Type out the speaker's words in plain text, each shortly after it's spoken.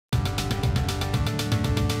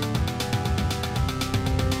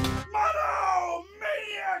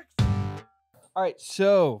All right,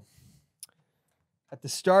 so at the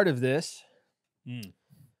start of this,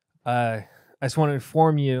 I just want to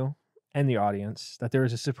inform you and the audience that there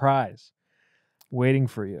is a surprise waiting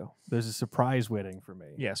for you. There's a surprise waiting for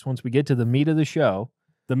me. Yes, once we get to the meat of the show.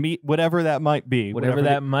 The meat, whatever that might be. Whatever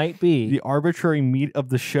that might be. The arbitrary meat of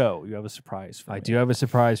the show. You have a surprise for me. I do have a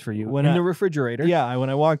surprise for you When in the refrigerator. Yeah, when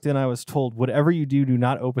I walked in, I was told, whatever you do, do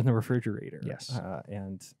not open the refrigerator. Yes.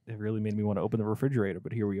 And it really made me want to open the refrigerator,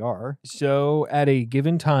 but here we are. So at a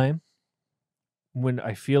given time, when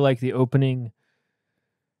I feel like the opening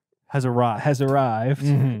has arrived,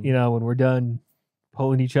 you know, when we're done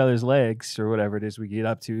pulling each other's legs or whatever it is we get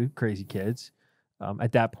up to, crazy kids,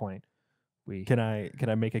 at that point, Can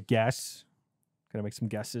I make a guess? Can I make some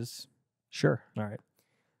guesses? Sure. All right.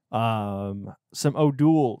 Some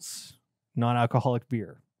O'Doul's non-alcoholic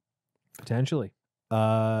beer. Potentially.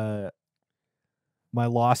 My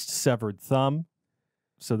lost severed thumb,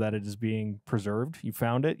 so that it is being preserved. You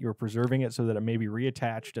found it. You're preserving it so that it may be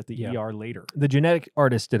reattached at the ER later. The genetic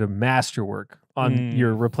artist did a masterwork on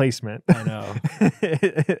your replacement. I know.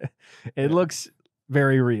 It looks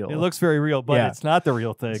very real. It looks very real, but it's not the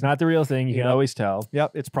real thing. It's not the real thing. You can always tell.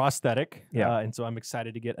 Yep, it's prosthetic. Yeah. And so I'm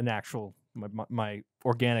excited to get an actual, my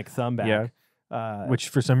organic thumb back. Yeah. Which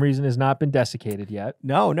for some reason has not been desiccated yet.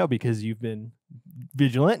 No, because you've been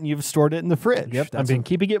vigilant and you've stored it in the fridge. Yep, I've been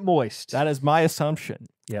keeping it moist. That is my assumption.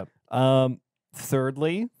 Yep.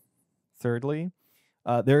 Thirdly,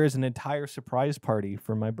 there is an entire surprise party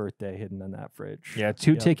for my birthday hidden in that fridge. Yeah,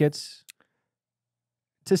 2 tickets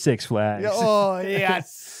to Six Flags. Oh,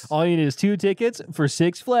 yes. All you need is 2 tickets for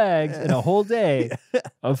Six Flags and a whole day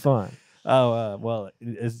of fun. Well,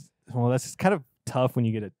 that's kind of tough when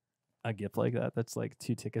you get a gift like that. That's like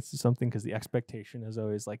 2 tickets to something, because the expectation is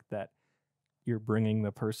always like that you're bringing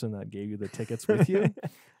the person that gave you the tickets with you.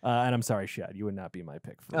 And I'm sorry, Shad, you would not be my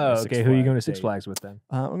pick for okay. Six Who are you going to Flags Six date. Flags with then?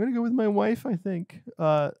 I'm going to go with my wife, I think.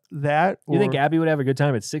 You think Abby would have a good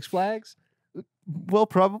time at Six Flags? Well,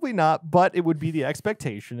 probably not, but it would be the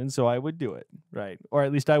expectation, and so I would do it, right? Or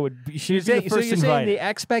at least I would be. She's the first so you're saying invited. the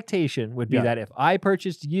expectation would be that if I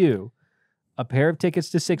purchased you a pair of tickets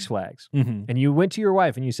to Six Flags, and you went to your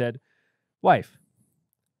wife and you said, "Wife,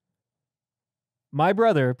 my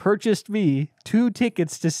brother purchased me 2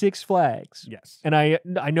 tickets to Six Flags." Yes. And I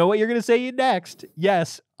know what you're going to say next.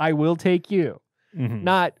 Yes, I will take you.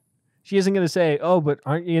 Not, she isn't going to say, "Oh, but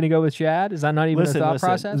aren't you going to go with Shad?" Is that not even a thought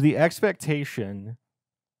process? The expectation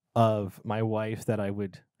of my wife that I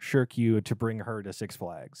would shirk you to bring her to Six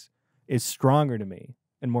Flags is stronger to me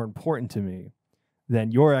and more important to me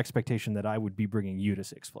than your expectation that I would be bringing you to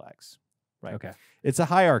Six Flags. Right. Okay. It's a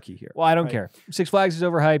hierarchy here. Well, I don't care. Six Flags is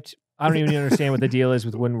overhyped. I don't even understand what the deal is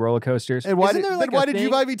with wooden roller coasters. And why did you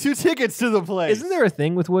buy me 2 tickets to the place? Isn't there a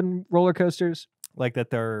thing with wooden roller coasters? Like that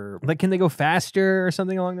they're... Like, can they go faster or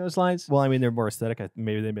something along those lines? Well, I mean, they're more aesthetic.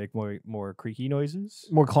 Maybe they make more creaky noises.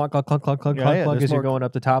 More clunk, clunk, clunk, clunk, clunk, clunk as you're going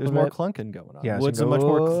up the top of it. There's more clunking going on. Yeah, Wood's a much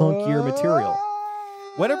more clunkier material.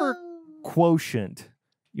 Whatever quotient,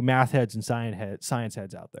 you math heads and science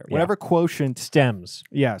heads out there, whatever quotient... Stems.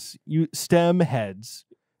 Yes, you STEM heads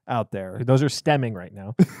out there. Those are stemming right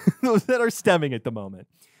now. Those that are stemming at the moment.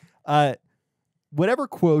 Whatever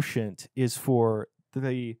quotient is for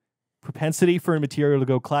the propensity for a material to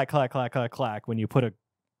go clack, clack, clack, clack, clack when you put a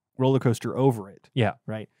roller coaster over it. Yeah.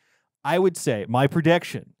 Right. I would say my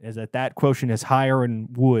prediction is that quotient is higher in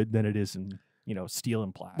wood than it is in, steel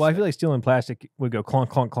and plastic. Well, I feel like steel and plastic would go clonk,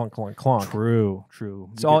 clonk, clonk, clonk, clonk. True.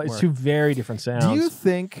 It's 2 very different sounds. Do you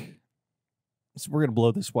think... So we're going to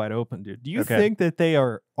blow this wide open, dude. Do you think that they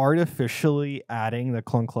are artificially adding the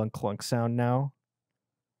clunk, clunk, clunk sound now?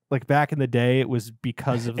 Like back in the day, it was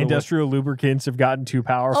because of industrial lubricants have gotten too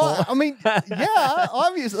powerful. I mean, yeah,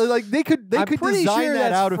 obviously, like they could design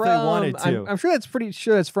that out if they wanted to. I'm pretty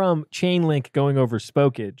sure that's from chain link going over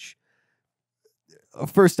spokage.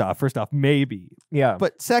 First off, maybe. Yeah.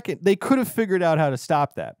 But second, they could have figured out how to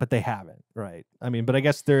stop that, but they haven't, right? I mean, but I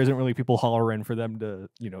guess there isn't really people hollering for them to,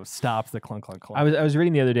 stop the clunk, clunk, clunk. I was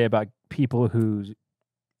reading the other day about people whose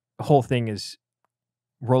whole thing is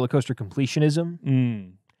roller coaster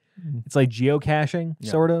completionism. It's like geocaching,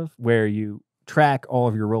 sort of, where you track all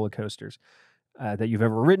of your roller coasters that you've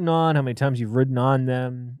ever ridden on, how many times you've ridden on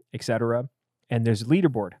them, etc. And there's a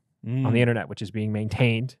leaderboard on the internet, which is being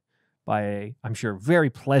maintained by a, I'm sure, very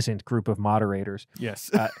pleasant group of moderators. Yes.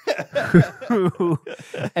 Who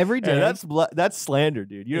every day... that's slander,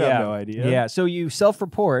 dude. You have no idea. Yeah, so you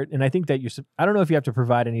self-report, and I think that I don't know if you have to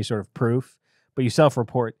provide any sort of proof, but you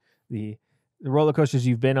self-report the roller coasters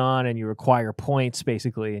you've been on, and you acquire points,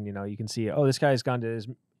 basically, and, you can see, oh, this guy's gone to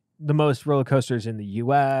the most roller coasters in the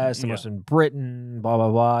U.S., the most in Britain, blah blah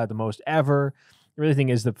blah, the most ever. The really thing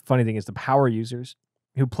is, the funny thing is, the power users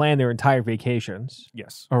who plan their entire vacations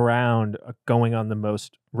around going on the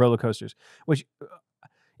most roller coasters, which,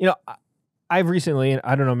 you know, I've recently, and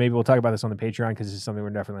I don't know, maybe we'll talk about this on the Patreon because this is something we're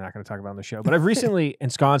definitely not going to talk about on the show, but I've recently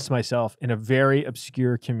ensconced myself in a very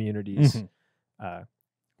obscure communities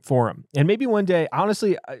forum. And maybe one day,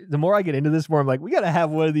 honestly, the more I get into this more, I'm like, we got to have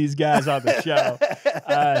one of these guys on the show.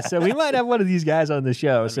 So we might have one of these guys on the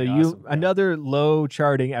show. That'd be awesome, another low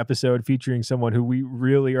charting episode featuring someone who we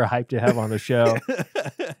really are hyped to have on the show.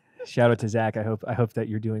 Shout out to Zach. I hope that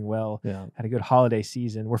you're doing well. Yeah. Had a good holiday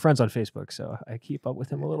season. We're friends on Facebook, so I keep up with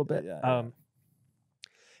him a little bit.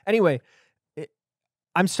 Anyway,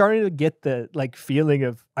 I'm starting to get the feeling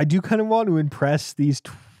of I do kind of want to impress these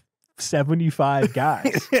 75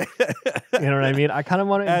 guys. You know what I mean? I kind of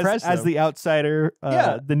want to impress them. As the outsider,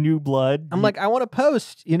 the new blood. I'm like, I want to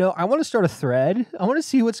post, I want to start a thread. I want to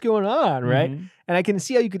see what's going on, right? And I can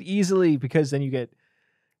see how you could easily, because then you get,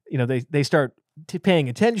 they start paying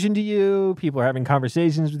attention to you. People are having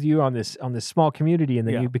conversations with you on this small community, and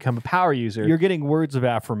then you become a power user. You're getting words of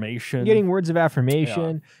affirmation.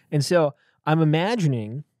 And so I'm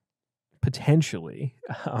imagining potentially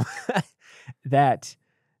that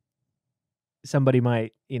somebody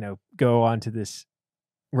might, go onto this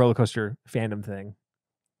roller coaster fandom thing,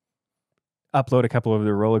 upload a couple of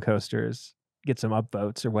their roller coasters, get some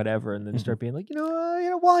upvotes or whatever, and then start being like,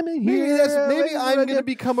 while I'm in here, maybe I'm going to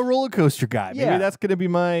become a roller coaster guy. Maybe that's going to be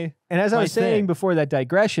my. And as I was saying before that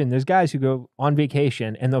digression, there's guys who go on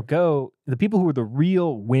vacation and they'll go. The people who are the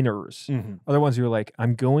real winners are the ones who are like,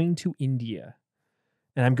 I'm going to India,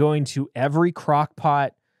 and I'm going to every crock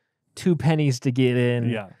pot, 2 pennies to get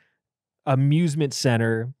in. Amusement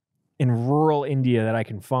center in rural India that I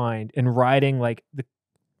can find, and riding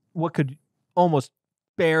what could almost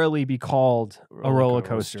barely be called a roller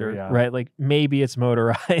coaster, right? Like maybe it's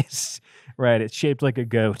motorized, right? It's shaped like a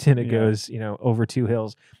goat and it goes, over 2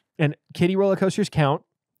 hills. And kiddie roller coasters count.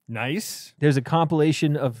 Nice. There's a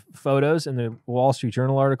compilation of photos in the Wall Street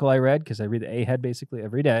Journal article I read, because I read the A-Head basically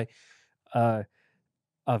every day,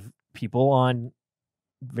 of people on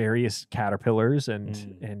various caterpillars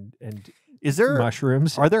and is there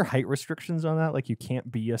mushrooms. Are there height restrictions on that? Like you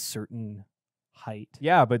can't be a certain height?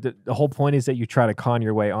 Yeah, but the whole point is that you try to con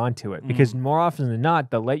your way onto it, because more often than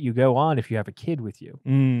not, they'll let you go on if you have a kid with you.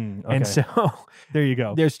 Okay. And so there you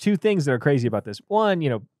go. There's 2 things that are crazy about this. One,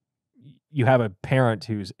 you have a parent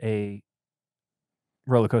who's a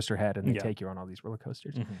roller coaster head and they take you on all these roller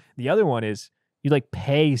coasters. The other one is you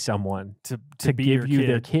pay someone to give you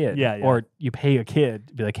their kid. Or you pay a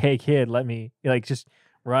kid, be like, hey kid, let me just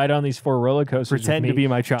ride on these 4 roller coasters. Pretend to be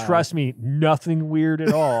my child. Trust me, nothing weird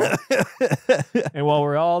at all. And while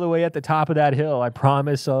we're all the way at the top of that hill, I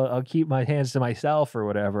promise I'll keep my hands to myself or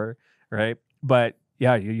whatever, right? But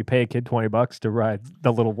yeah, you pay a kid $20 to ride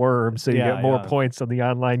the little worm, so you get more points on the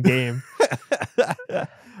online game.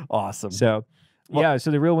 Awesome. So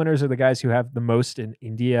so the real winners are the guys who have the most in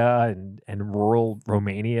India and rural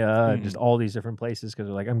Romania and just all these different places, because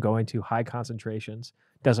they're like, I'm going to high concentrations.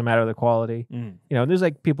 Doesn't matter the quality. And there's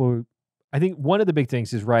people who, I think one of the big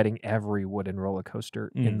things is riding every wooden roller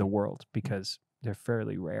coaster in the world, because they're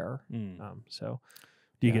fairly rare. So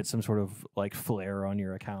do you get some sort of flair on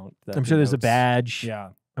your account? I'm sure there's a badge. Yeah.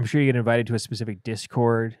 I'm sure you get invited to a specific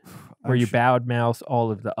Discord where you bowed mouth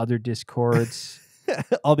all of the other Discords.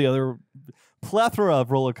 All the other plethora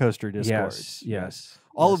of roller coaster Discords. Yes.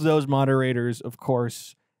 All of those moderators, of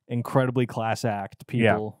course, incredibly class act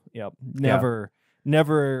people.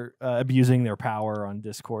 Never abusing their power on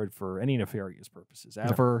Discord for any nefarious purposes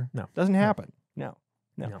ever. No. Doesn't happen. No.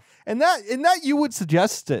 And that you would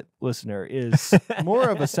suggest it, listener, is more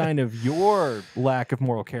of a sign of your lack of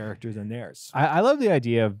moral character than theirs. I love the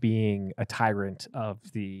idea of being a tyrant of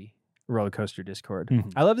the roller coaster Discord.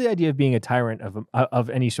 I love the idea of being a tyrant of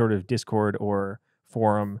any sort of Discord or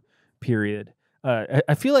forum. Period.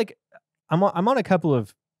 I feel like I'm on a couple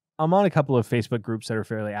of Facebook groups that are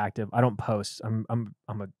fairly active. I don't post. I'm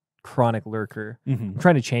a chronic lurker. I'm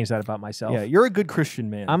trying to change that about myself. Yeah, you're a good Christian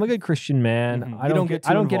man. I'm a good Christian man. I don't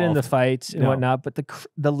get into fights and whatnot. But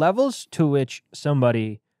the levels to which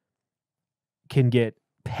somebody can get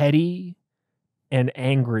petty and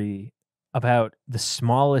angry about the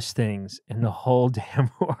smallest things in the whole damn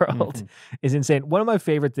world is insane. One of my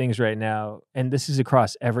favorite things right now, and this is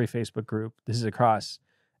across every Facebook group, this is across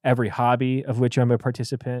every hobby of which I'm a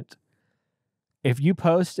participant. If you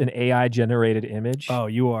post an AI generated image,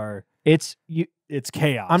 you are. It's it's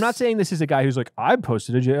chaos. I'm not saying this is a guy who's like, I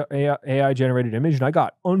posted a AI generated image and I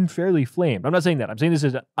got unfairly flamed. I'm not saying that. I'm saying this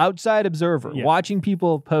is an outside observer watching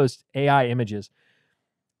people post AI images.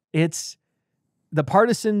 It's the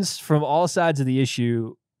partisans from all sides of the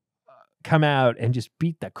issue come out and just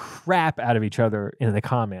beat the crap out of each other in the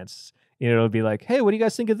comments. You know, it'll be like, hey, what do you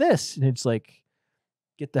guys think of this? And it's like,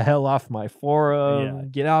 get the hell off my forum,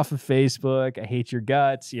 get off of Facebook. I hate your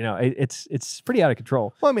guts. You know, it's pretty out of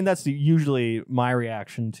control. Well, I mean, that's usually my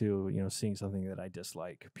reaction to, you know, seeing something that I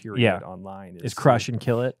dislike, period, online. Is crush and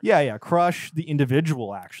kill it. Yeah. Crush the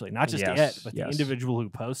individual, actually, not just it, but the yes. individual who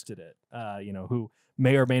posted it, you know, who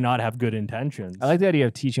may or may not have good intentions. I like the idea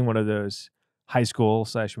of teaching one of those high school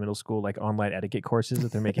 / middle school, like online etiquette courses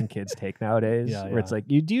that they're making kids take nowadays, where it's like,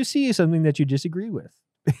 do you see something that you disagree with?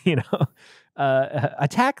 You know,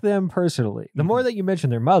 attack them personally. The more that you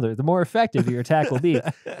mention their mother, the more effective your attack will be.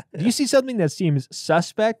 Do you see something that seems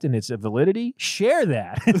suspect in its validity? Share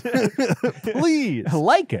that. Please.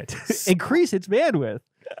 Like it. Increase its bandwidth.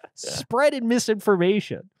 Spread in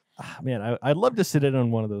misinformation. Man, I'd love to sit in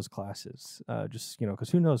on one of those classes. Just, you know,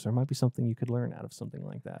 because who knows, there might be something you could learn out of something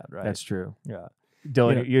like that, right? That's true. Yeah.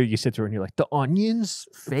 Dylan, you sit through and you're like, the Onion's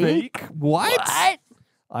fake? What?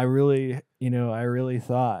 I really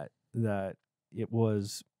thought that it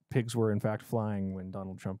was pigs were in fact flying when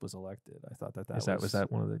Donald Trump was elected. I thought was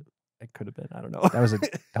that one of the. It could have been. I don't know. That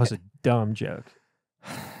was a dumb joke.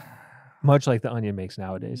 Much like the Onion makes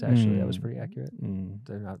nowadays. Actually, that was pretty accurate.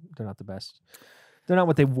 They're not the best. They're not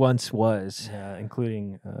what they once was. Yeah,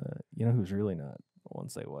 including you know who's really not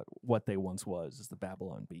what they once was is the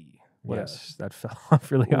Babylon Bee. That fell off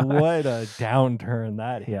really hard. What a downturn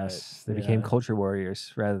that hit. Yes, they became culture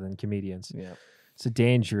warriors rather than comedians. Yeah. It's a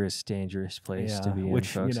dangerous, dangerous place to be in, which,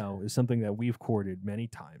 folks. you know, is something that we've courted many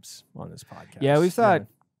times on this podcast. Yeah, we've thought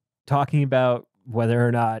talking about whether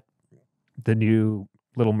or not the new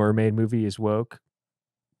Little Mermaid movie is woke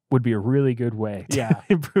would be a really good way to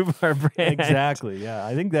improve our brand. Exactly, yeah.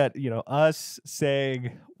 I think that, you know, us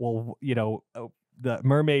saying, well, you know, the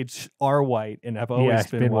mermaids are white and have always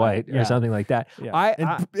been white or something like that.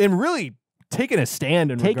 Yeah. And really taking a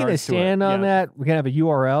stand on that. We can have a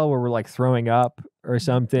URL where we're like throwing up or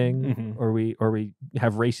something, or we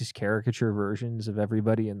have racist caricature versions of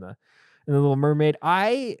everybody in the Little Mermaid.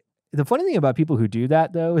 The funny thing about people who do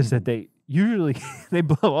that though is that they usually they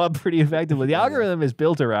blow up pretty effectively. The algorithm is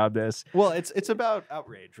built around this. Well, it's about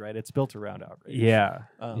outrage, right? It's built around outrage. Yeah.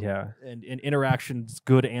 And interactions,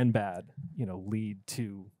 good and bad, you know, lead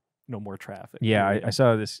to more traffic. Yeah, I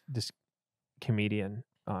saw this comedian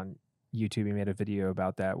on YouTube. He made a video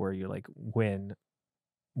about that where you like when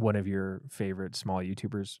one of your favorite small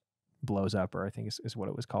YouTubers blows up, or I think is what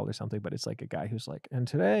it was called or something, but it's like a guy who's like, and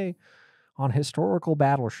today on historical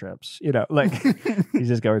battleships, you know, like he's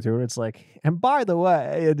just going through it. It's like, and by the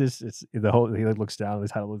way, it's the whole, he looks down, the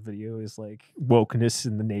title of the video is like wokeness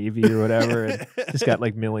in the Navy or whatever. And it's got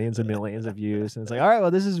like millions and millions of views. And it's like, all right,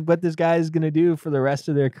 well, this is what this guy is going to do for the rest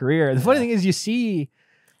of their career. The funny thing is you see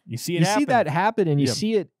that happen and you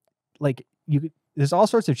see it like there's all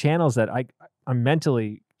sorts of channels that I'm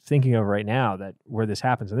mentally thinking of right now where this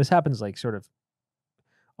happens. And this happens like sort of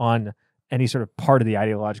on any sort of part of the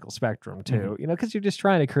ideological spectrum too, you know, because you're just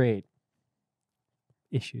trying to create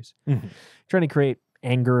issues, trying to create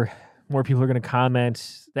anger. More people are going to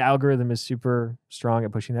comment. The algorithm is super strong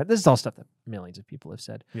at pushing that. This is all stuff that millions of people have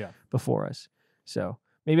said before us. So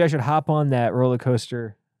maybe I should hop on that roller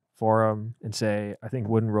coaster forum and say, I think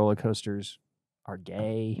wooden roller coasters are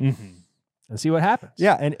gay. And see what happens.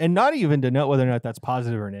 Yeah, and not even to know whether or not that's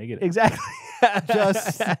positive or negative. Exactly.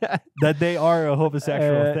 Just that they are a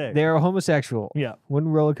homosexual thing. They are a homosexual. Yeah. Wooden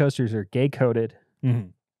roller coasters are gay coded.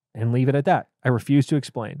 And leave it at that. I refuse to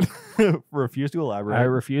explain. Refuse to elaborate. I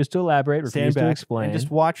refuse to elaborate. Refuse to explain. And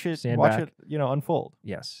just watch it. You know, unfold.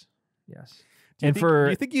 Yes. Do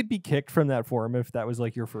you think you'd be kicked from that forum if that was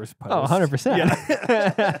like your first post? Oh, 100%.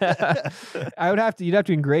 Yeah. You'd have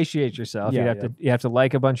to ingratiate yourself. You have to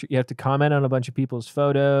like you have to comment on a bunch of people's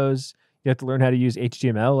photos. You have to learn how to use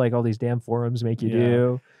HTML like all these damn forums make you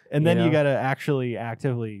do. And then you got to actually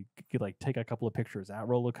actively like take a couple of pictures at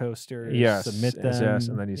roller coasters, submit them. Yes,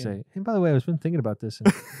 and then you say, hey, by the way, I was been thinking about this.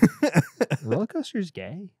 And roller coasters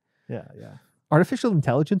gay? Yeah. Artificial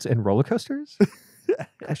intelligence and roller coasters?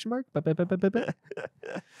 Question mark? I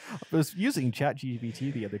was using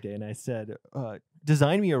ChatGPT the other day and I said,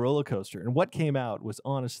 design me a roller coaster. And what came out was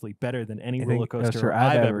honestly better than any roller coaster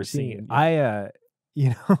I've ever seen.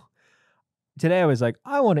 Today I was like,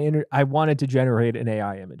 I wanted to generate an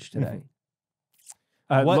AI image today.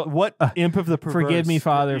 What imp of the perverse? Forgive me,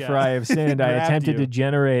 Father, for I have sinned. I attempted to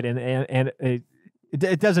generate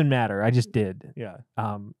It doesn't matter. I just did. Yeah.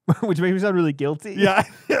 Which makes me sound really guilty. Yeah.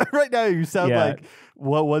 Right now you sound like,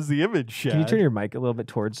 what was the image, Shad? Can you turn your mic a little bit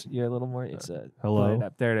towards you a little more? It's hello.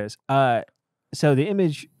 Up. There it is. So the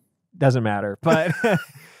image doesn't matter, but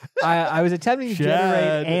I was attempting to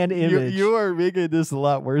generate an image. You are making this a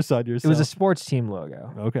lot worse on yourself. It was a sports team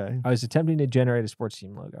logo. Okay. I was attempting to generate a sports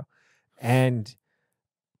team logo, and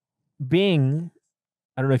Bing,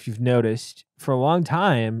 I don't know if you've noticed, for a long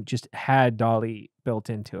time just had DALL-E built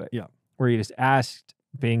into it. Yeah. Where you just asked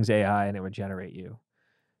Bing's AI and it would generate you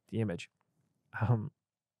the image.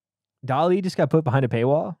 DALL-E just got put behind a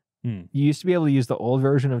paywall. You used to be able to use the old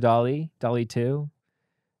version of DALL-E, DALL-E 2,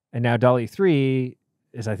 and now DALL-E 3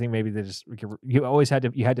 is, I think maybe they just, you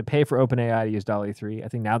had to pay for OpenAI to use DALL-E 3. I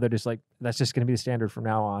think now they're just like, that's just going to be the standard from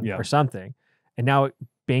now on or something. And now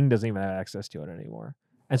Bing doesn't even have access to it anymore.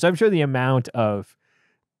 And so I'm sure the amount of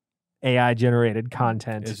AI generated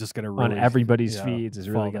content is just going to on everybody's feeds is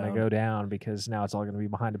really going down. to go down, because now it's all going to be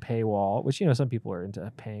behind a paywall, which, some people are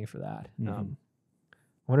into paying for that. I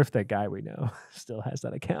wonder if that guy we know still has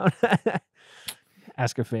that account.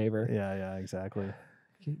 Ask a favor. Yeah, exactly.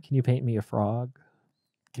 Can you paint me a frog?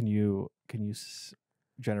 Can you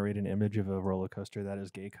generate an image of a roller coaster that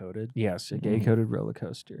is gay coded? Yes, a gay coded roller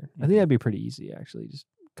coaster. I think that'd be pretty easy, actually. Just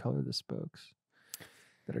color the spokes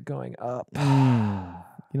that are going up.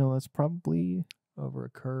 That's probably over a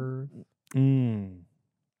curve. So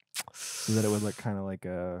that it would look kind of like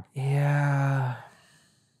a... Yeah.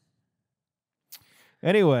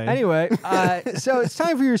 Anyway, so it's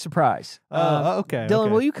time for your surprise. Okay, Dylan,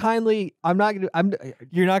 okay. will you kindly?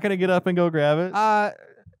 You're not gonna get up and go grab it. I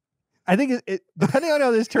think it depending on how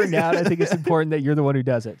this turned out, I think it's important that you're the one who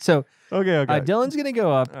does it. So okay. Dylan's gonna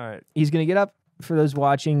go up. All right. He's gonna get up. For those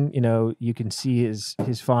watching, you can see his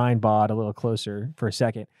fine bod a little closer for a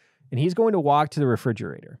second, and he's going to walk to the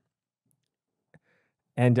refrigerator.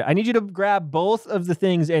 And I need you to grab both of the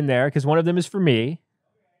things in there, because one of them is for me.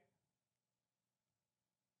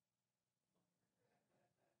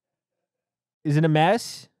 Is it a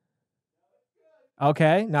mess?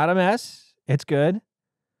 Okay, not a mess. It's good.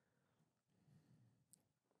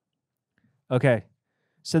 Okay.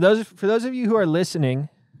 So for those of you who are listening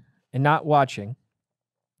and not watching,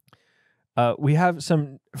 we have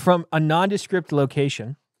some from a nondescript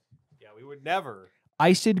location. Yeah, we would never.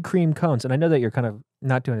 Iced cream cones. And I know that you're kind of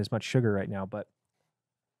not doing as much sugar right now, but...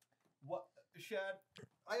 What, Shad?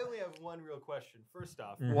 I only have one real question. First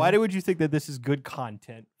off, why would you think that this is good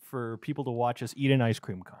content for people to watch us eat an ice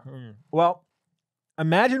cream cone? Well,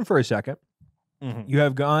 imagine for a second you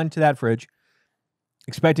have gone to that fridge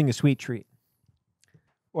expecting a sweet treat,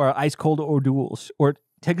 or ice cold O'Doul's, or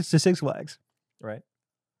tickets to Six Flags, right?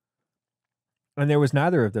 And there was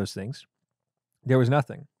neither of those things. There was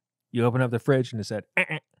nothing. You open up the fridge and it said,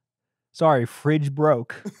 sorry, fridge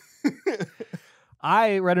broke.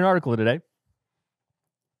 I read an article today, a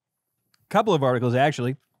couple of articles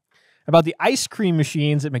actually, about the ice cream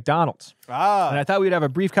machines at McDonald's. And I thought we'd have a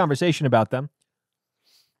brief conversation about them.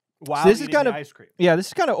 Wow, so this is kind of ice cream. Yeah, this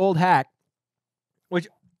is kind of old hack, which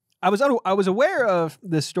I was aware of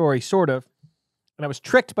this story, sort of, and I was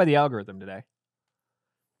tricked by the algorithm today.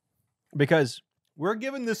 Because we're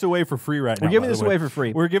giving this away for free right now. We're giving this away for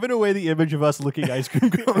free. We're giving away the image of us licking ice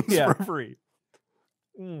cream cones for free.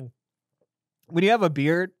 When you have a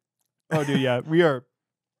beard, oh dude, yeah, we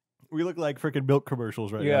look like freaking milk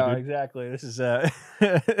commercials right now. Yeah, dude. Exactly. This is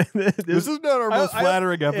this is not our most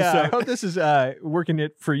flattering episode. Yeah, I hope this is working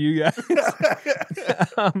it for you guys.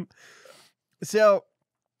 So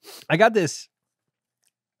I got this.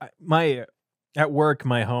 At work,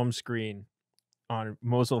 my home screen on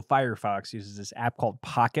Mozilla Firefox uses this app called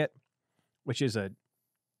Pocket, which is a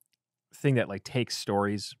thing that like takes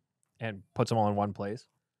stories and puts them all in one place.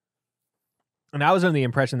 And I was under the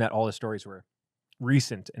impression that all the stories were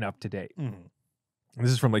recent and up to date.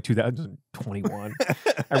 This is from like 2021.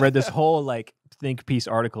 I read this whole like think piece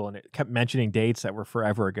article and it kept mentioning dates that were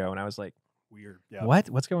forever ago. And I was like, weird. Yeah.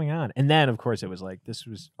 What's going on? And then of course it was like,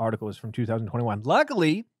 article was from 2021.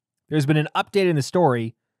 Luckily, there's been an update in the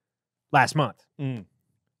story last month,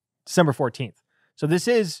 December 14th. So this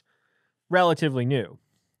is relatively new.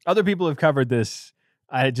 Other people have covered this.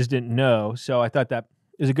 I just didn't know. So I thought that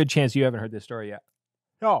there's a good chance you haven't heard this story yet.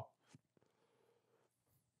 No.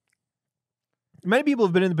 Many people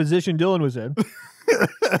have been in the position Dylan was in.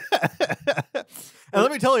 And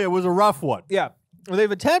let me tell you, it was a rough one. Yeah. Well,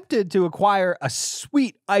 they've attempted to acquire a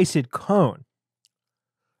sweet iced cone.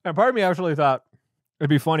 And part of me actually thought it'd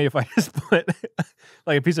be funny if I just put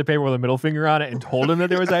like a piece of paper with a middle finger on it and told him that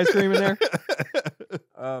there was ice cream in there.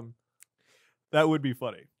 That would be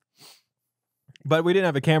funny. But we didn't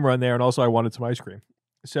have a camera in there, and also I wanted some ice cream.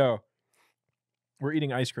 So we're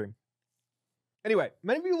eating ice cream. Anyway,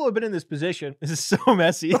 many people have been in this position. This is so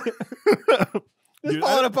messy. It's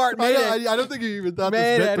falling apart. I don't think you even thought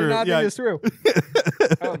Man, this I did not think this through.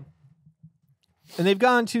 And they've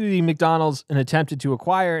gone to the McDonald's and attempted to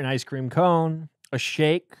acquire an ice cream cone, a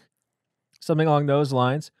shake, something along those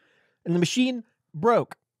lines. And the machine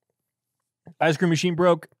broke. Ice cream machine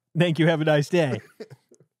broke. Thank you. Have a nice day.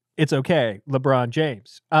 It's okay. LeBron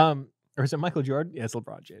James. Or is it Michael Jordan? Yeah, it's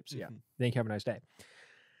LeBron James. Yeah. Thank you. Have a nice day.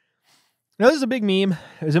 Now, this is a big meme.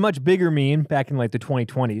 It was a much bigger meme back in like the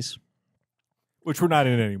 2020s. Which we're not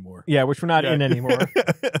in anymore. Yeah, which we're not in anymore.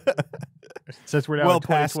 Since we're now Well in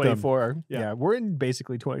past 2024. Yeah. Yeah, we're in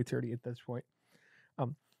basically 2030 at this point.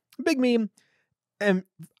 Big meme. And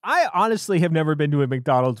I honestly have never been to a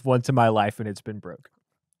McDonald's once in my life and it's been broke.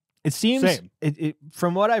 It seems, Same.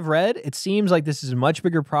 From what I've read, it seems like this is a much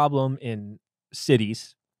bigger problem in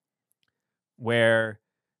cities where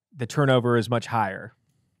the turnover is much higher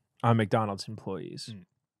on McDonald's employees.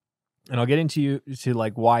 And I'll get into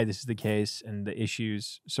like why this is the case and the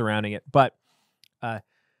issues surrounding it. But at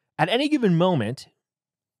any given moment,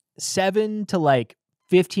 7 to like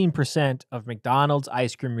 15% of McDonald's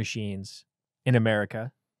ice cream machines in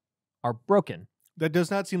America are broken. That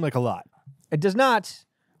does not seem like a lot. It does not,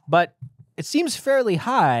 but it seems fairly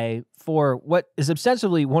high for what is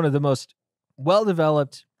ostensibly one of the most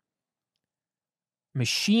well-developed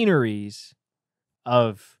machineries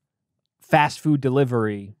of fast food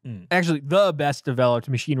delivery. Actually, the best developed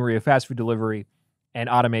machinery of fast food delivery and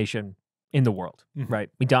automation in the world, right?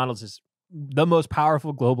 McDonald's is the most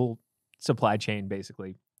powerful global supply chain,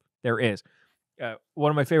 basically, there is. One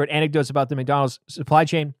of my favorite anecdotes about the McDonald's supply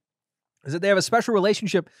chain is that they have a special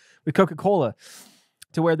relationship with Coca-Cola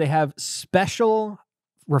to where they have special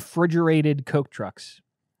refrigerated Coke trucks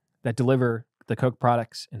that deliver the Coke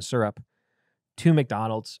products and syrup to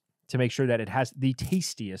McDonald's to make sure that it has the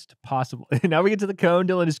tastiest possible. Now we get to the cone.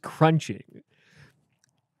 Dylan is crunching.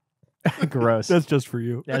 Gross. That's just for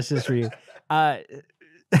you. That's just for you. If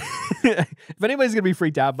anybody's going to be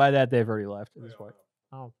freaked out by that, they've already left at this point.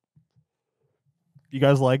 Oh. You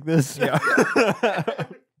guys like this? Yeah.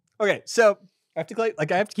 Okay, so I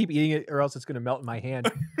have to keep eating it or else it's going to melt in my hand.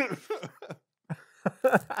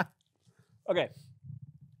 Okay.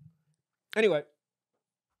 Anyway,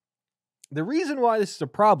 the reason why this is a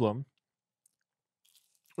problem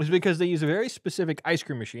is because they use a very specific ice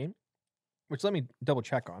cream machine, which let me double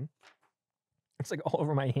check on. It's like all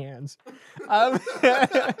over my hands.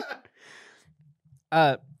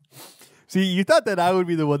 See, you thought that I would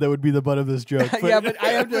be the one that would be the butt of this joke. But yeah, but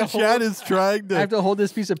I have to Shad is trying to. I have to hold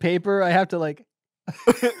this piece of paper. I have to like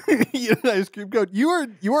eat an ice cream cone. You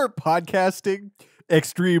are podcasting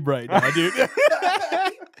extreme right now, dude.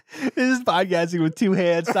 This is podcasting with two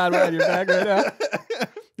hands tied around your back right now.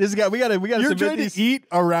 This guy, we gotta. You're trying to eat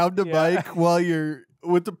around a mic while you're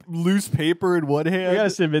with the loose paper in one hand. We gotta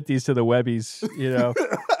submit these to the Webbies. You know,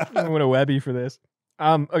 I'm gonna Webby for this.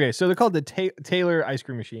 Okay, so they're called the Taylor ice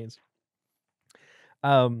cream machines.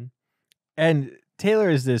 And Taylor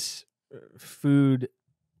is this food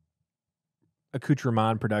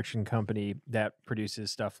accoutrement production company that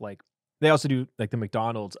produces stuff like, they also do like the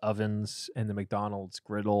McDonald's ovens and the McDonald's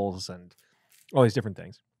griddles and all these different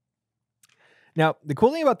things. Now, the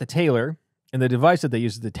cool thing about the Taylor and the device that they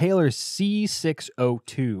use is the Taylor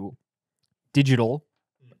C602 digital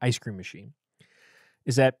ice cream machine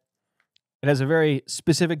is that it has a very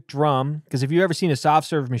specific drum, because if you've ever seen a soft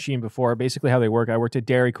serve machine before, basically how they work, I worked at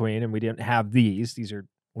Dairy Queen and we didn't have these. These are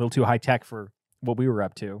a little too high tech for what we were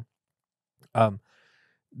up to.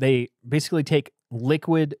 They basically take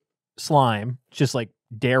liquid slime, just like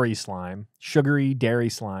dairy slime, sugary dairy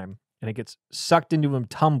slime, and it gets sucked into a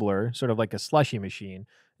tumbler, sort of like a slushy machine,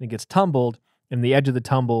 and it gets tumbled, and the edge of the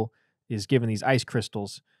tumble is given these ice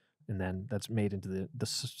crystals, and then that's made into the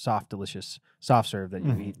soft, delicious soft serve that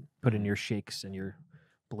you eat, put in your shakes and your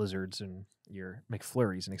blizzards and your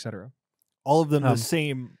McFlurries and etc. All of them the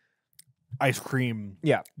same ice cream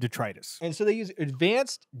detritus. And so they use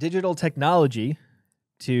advanced digital technology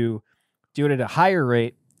to do it at a higher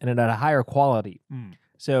rate and at a higher quality.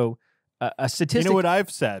 So a statistic... You know what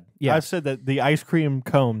I've said? Yes. I've said that the ice cream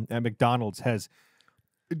cone at McDonald's has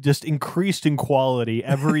just increased in quality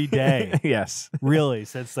every day. Yes. Really,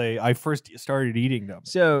 since I first started eating them.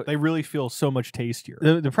 So they really feel so much tastier.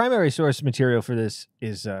 The primary source material for this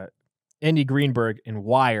is Andy Greenberg in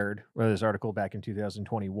Wired, wrote this article back in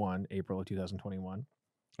 2021, April of 2021.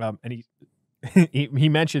 And he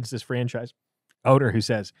mentions this franchise owner who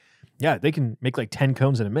says, yeah, they can make like 10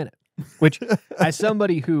 cones in a minute. which as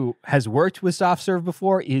somebody who has worked with soft serve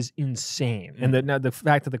before is insane. And the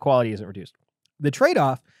fact that the quality isn't reduced. The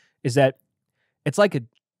trade-off is that it's like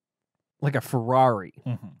a Ferrari,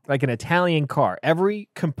 like an Italian car. Every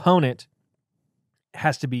component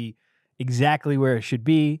has to be exactly where it should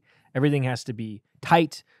be. Everything has to be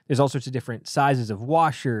tight. There's all sorts of different sizes of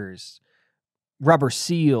washers, rubber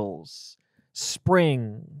seals,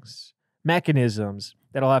 springs, mechanisms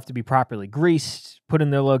that'll have to be properly greased, put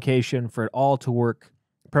in their location for it all to work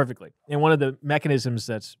perfectly. And one of the mechanisms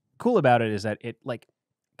that's cool about it is that it like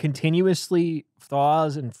continuously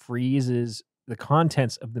thaws and freezes the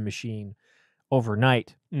contents of the machine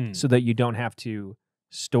overnight so that you don't have to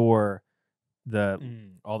store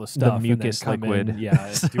all the stuff, the mucus liquid,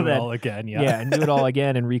 and do it all again, and do it all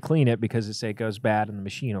again and re-clean it because it goes bad in the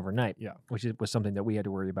machine overnight. Which was something that we had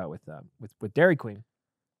to worry about with Dairy Queen.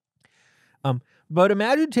 But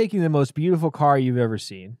imagine taking the most beautiful car you've ever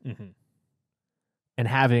seen and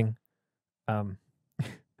having a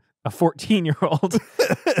 14-year-old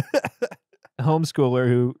homeschooler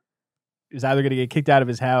who is either going to get kicked out of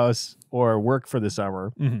his house or work for the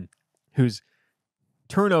summer, whose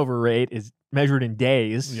turnover rate is measured in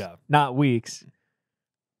days, not weeks,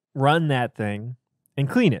 run that thing and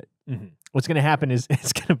clean it. What's going to happen is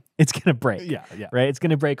it's going to break. Right? It's going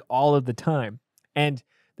to break all of the time. And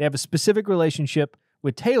they have a specific relationship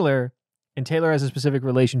with Taylor, and Taylor has a specific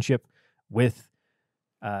relationship with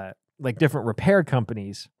like different repair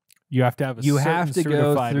companies. You have to have to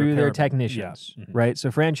go through their technicians, right? So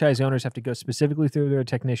franchise owners have to go specifically through their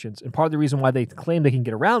technicians. And part of the reason why they claim they can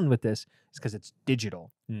get around with this is because it's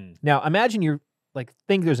digital. Now, imagine you like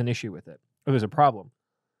think there's an issue with it or there's a problem.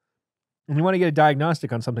 And you want to get a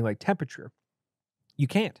diagnostic on something like temperature. You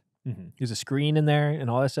can't. There's a screen in there and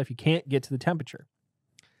all that stuff. You can't get to the temperature.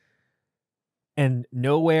 And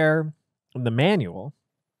nowhere in the manual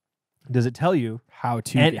does it tell you how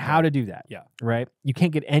to do that. Right? You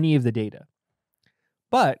can't get any of the data.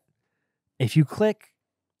 But if you click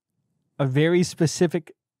a very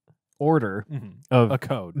specific order of a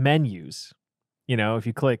code menus, if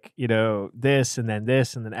you click, this and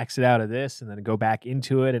then exit out of this and then go back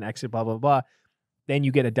into it and exit blah, blah, blah, then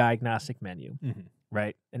you get a diagnostic menu,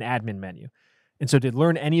 right? An admin menu. And so to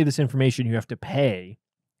learn any of this information, you have to pay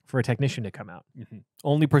for a technician to come out.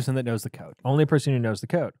 Only person that knows the code. Only person who knows the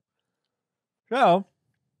code. So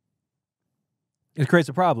it creates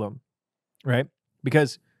a problem, right?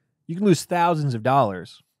 Because you can lose thousands of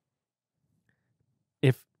dollars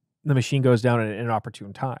if the machine goes down at an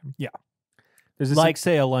inopportune time. There's this like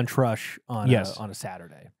say a lunch rush on a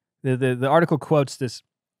Saturday. The article quotes this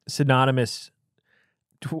synonymous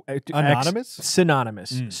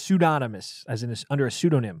pseudonymous as in under a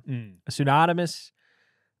pseudonym, a pseudonymous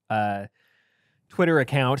Twitter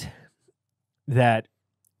account that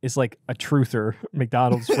is like a truther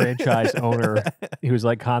McDonald's franchise owner who's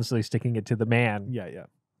like constantly sticking it to the man.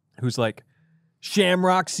 Who's like,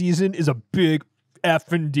 Shamrock season is a big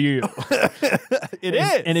effing deal. It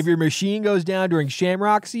is. And if your machine goes down during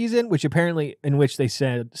Shamrock season, which apparently in which they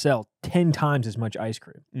sell 10 times as much ice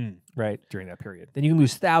cream, right? During that period. Then you can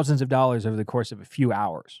lose thousands of dollars over the course of a few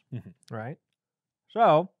hours, right?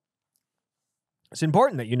 So it's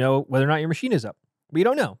important that you know whether or not your machine is up. But you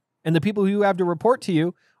don't know. And the people who have to report to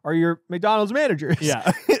you are your McDonald's managers.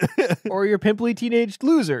 Or your pimply teenage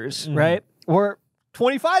losers, right? Or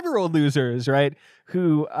 25-year-old losers, right?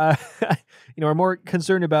 Who, are more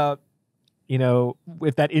concerned about,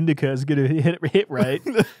 if that indica is going to hit right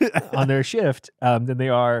on their shift than they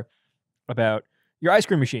are about your ice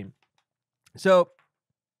cream machine. So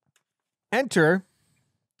enter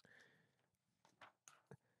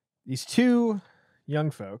these two young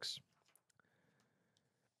folks,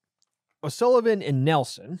 O'Sullivan and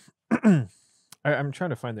Nelson. I'm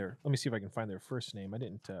trying to find let me see if I can find their first name. I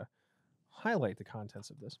didn't highlight the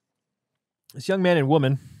contents of this. This young man and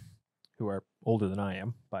woman, who are older than I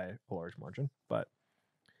am by a large margin, but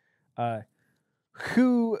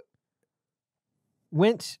who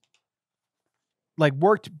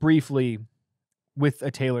worked briefly with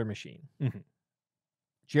a Taylor machine.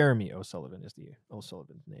 Jeremy O'Sullivan is the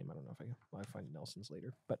O'Sullivan's name. I don't know if I'll find Nelson's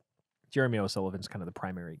later, but Jeremy O'Sullivan's kind of the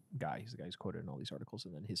primary guy. He's the guy who's quoted in all these articles,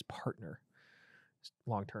 and then his partner, his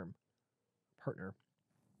long-term partner,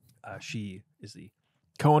 she is the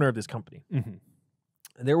co-owner of this company.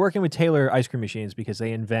 And they're working with Taylor ice cream machines because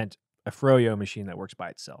they invent a froyo machine that works by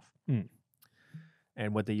itself.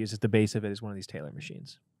 And what they use as the base of it is one of these Taylor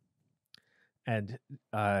machines. And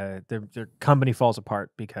their company falls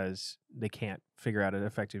apart because they can't figure out an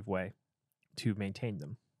effective way to maintain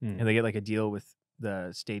them. And they get like a deal with the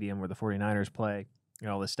stadium where the 49ers play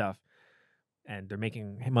and all this stuff, and they're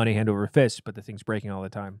making money hand over fist, but the thing's breaking all the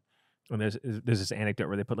time. And there's this anecdote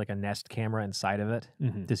where they put like a Nest camera inside of it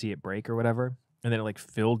to see it break or whatever, and then it like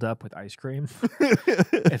filled up with ice cream.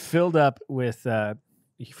 It filled up with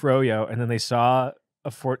froyo, and then they saw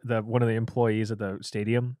one of the employees at the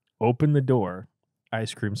stadium open the door,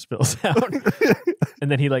 ice cream spills out,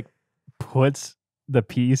 and then he like puts the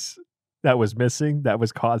piece that was missing that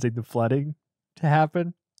was causing the flooding to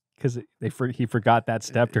happen because he forgot that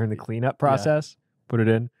step during the cleanup process. Put it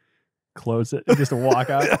in, close it, and just to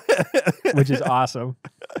walk out, which is awesome.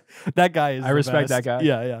 That guy is. I respect that guy.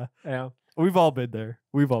 Yeah. We've all been there.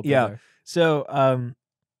 There. So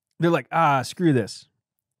they're like, screw this.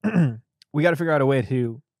 We got to figure out a way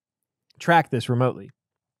to track this remotely.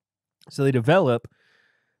 So they develop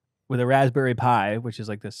with a Raspberry Pi, which is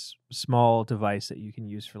like this small device that you can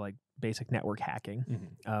use for like basic network hacking.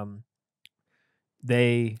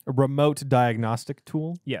 A remote diagnostic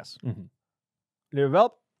tool. Yes. They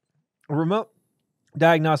develop a remote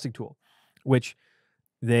diagnostic tool, which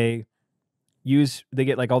they use. They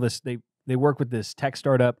get like all this. They work with this tech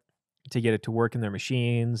startup to get it to work in their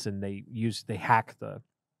machines, and they hack the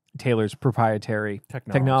Taylor's proprietary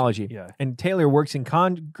technology. Yeah. And Taylor works in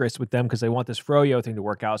Congress with them because they want this froyo thing to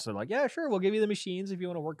work out. So they're like, yeah, sure, we'll give you the machines if you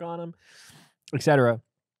want to work on them, etc.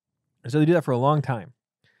 And so they do that for a long time.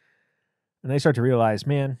 And they start to realize,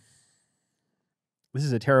 man, this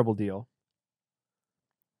is a terrible deal.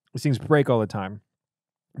 These things break all the time.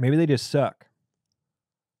 Maybe they just suck.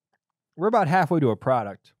 We're about halfway to a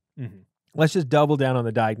product. Let's just double down on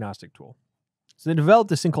the diagnostic tool. So they developed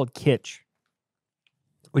this thing called Kitch,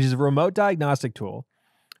 which is a remote diagnostic tool,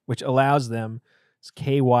 which allows them, it's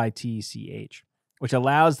KYTCH, which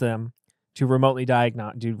allows them to remotely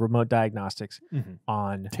do remote diagnostics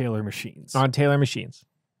on Taylor machines.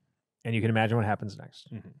 And you can imagine what happens next.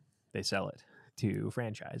 They sell it to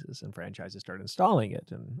franchises, and franchises start installing it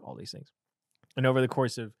and all these things. And over the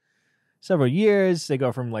course of several years, they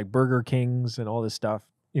go from like Burger Kings and all this stuff,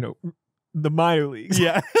 the minor leagues,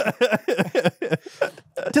 to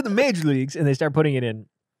the major leagues, and they start putting it in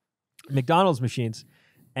McDonald's machines,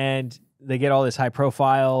 and they get all this high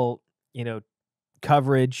profile,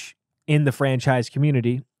 coverage in the franchise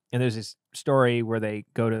community. And there's this story where they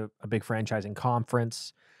go to a big franchising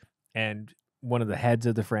conference, and one of the heads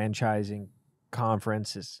of the franchising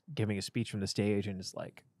conference is giving a speech from the stage and is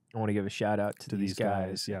like, I want to give a shout out to these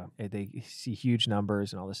guys. Yeah. They see huge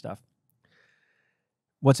numbers and all this stuff.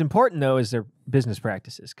 What's important, though, is their business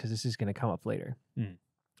practices, because this is going to come up later.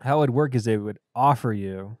 How it would work is they would offer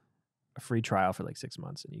you a free trial for like 6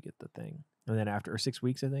 months, and you get the thing. And then or 6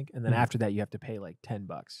 weeks, I think. And then after that, you have to pay like $10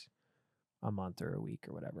 a month or a week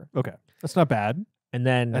or whatever. Okay. That's not bad. And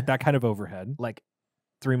then at that kind of overhead, like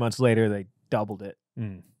 3 months later, they doubled it.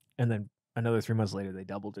 And then another 3 months later, they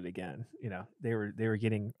doubled it again. They were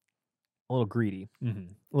getting a little greedy, a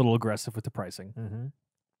little aggressive with the pricing.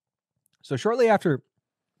 So shortly after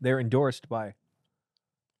they're endorsed by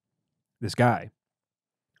this guy,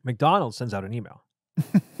 McDonald's sends out an email.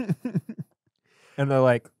 And they're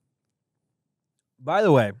like, by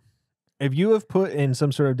the way, if you have put in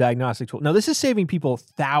some sort of diagnostic tool, now this is saving people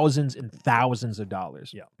thousands and thousands of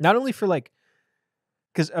dollars. Yeah. Not only for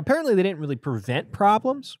because apparently they didn't really prevent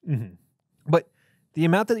problems, but the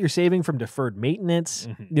amount that you're saving from deferred maintenance,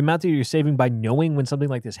 the amount that you're saving by knowing when something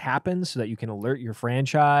like this happens so that you can alert your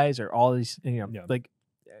franchise or all these, like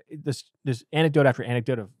this anecdote after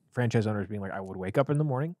anecdote of franchise owners being like, I would wake up in the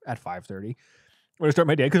morning at 5:30. I'm going to start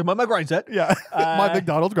my day because I'm on my grind set. Yeah. My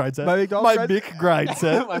McDonald's grind set. My Mick grind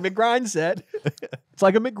set. My McGrind set. It's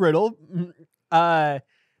like a McGriddle. But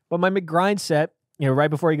my McGrind set, right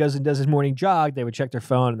before he goes and does his morning jog, they would check their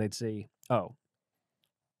phone and they'd see, oh,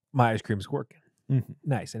 my ice cream's working.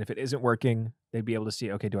 Nice. And if it isn't working, they'd be able to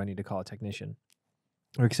see, okay, do I need to call a technician?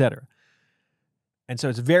 Or et cetera. And so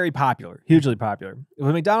it's very popular, hugely popular.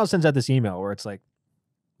 When McDonald's sends out this email where it's like,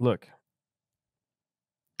 look,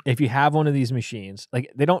 if you have one of these machines,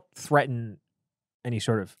 like they don't threaten any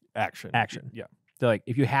sort of action. Yeah. They're like,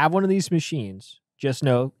 if you have one of these machines, just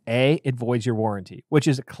know, A, it voids your warranty, which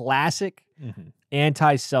is a classic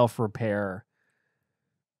anti-self-repair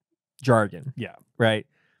jargon. Yeah. Right?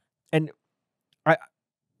 And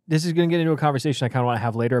this is going to get into a conversation I kind of want to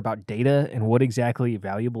have later about data and what exactly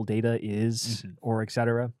valuable data is or et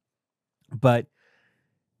cetera. But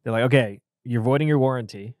they're like, okay, you're voiding your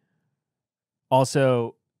warranty.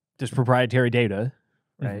 Also, there's proprietary data,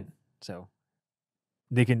 right? So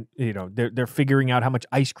they can, they're figuring out how much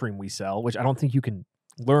ice cream we sell, which I don't think you can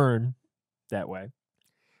learn that way.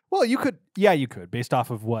 Well, you could, based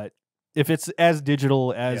off of what if it's as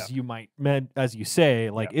digital as you might as you say,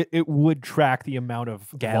 like it would track the amount of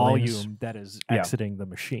volume that is exiting the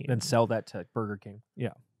machine, then sell that to Burger King.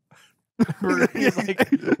 Yeah. Burger King's like,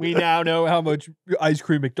 we now know how much ice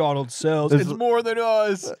cream McDonald's sells. It's more than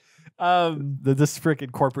us. This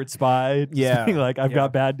freaking corporate spy, being like, I've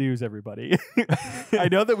got bad news, everybody. I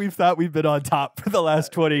know that we've thought we've been on top for the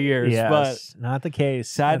last 20 years, but not the case.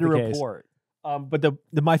 Sad to report. But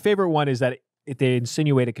my favorite one is that if they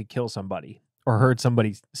insinuate it could kill somebody or hurt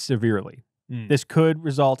somebody severely. This could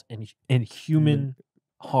result in human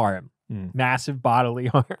harm, massive bodily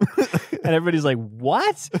harm. And everybody's like,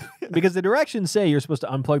 what? Because the directions say you're supposed to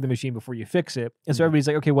unplug the machine before you fix it. And so everybody's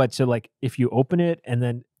like, okay, what? So like if you open it and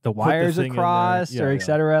then the wires across or et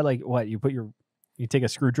cetera, like what? You take a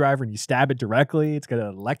screwdriver and you stab it directly. It's going to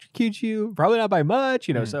electrocute you. Probably not by much,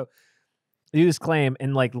 So they do this claim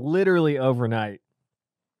and like literally overnight,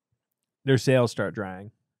 their sales start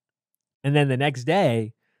drying. And then the next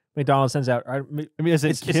day, McDonald's sends out. Is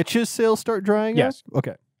it Kitch's sales start drying? Yes.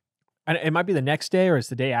 Okay. And it might be the next day or it's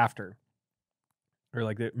the day after. Or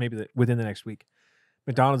like within the next week.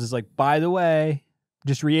 McDonald's is like, by the way,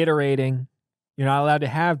 just reiterating, you're not allowed to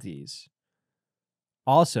have these.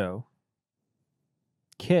 Also,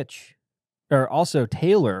 Taylor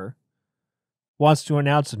wants to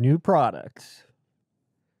announce a new product.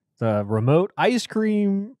 The remote ice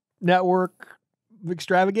cream network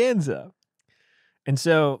extravaganza. And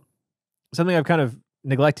so something I've kind of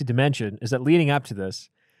neglected to mention is that leading up to this,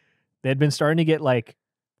 they had been starting to get like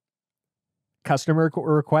customer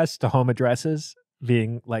requests to home addresses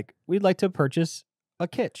being like, we'd like to purchase a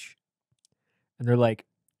Kitch. And they're like,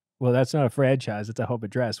 well, that's not a franchise. It's a home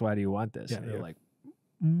address. Why do you want this? And they're like,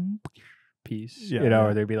 peace.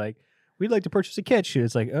 Or they'd be like, we'd like to purchase a Kitch. And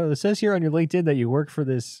it's like, oh, it says here on your LinkedIn that you work for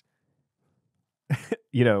this,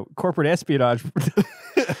 corporate espionage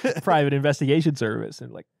private investigation service.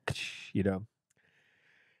 And like,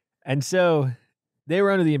 And so they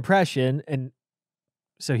were under the impression, and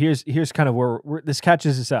so here's kind of where this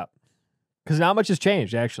catches us up. Because not much has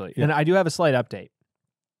changed, actually. Yeah. And I do have a slight update.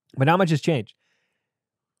 But not much has changed.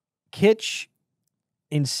 Kitch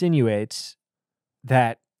insinuates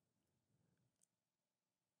that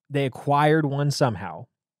they acquired one somehow,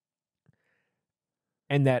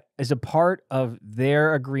 and that as a part of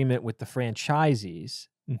their agreement with the franchisees,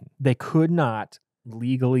 they could not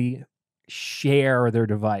legally share their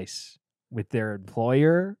device with their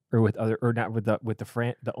employer or with other, or not with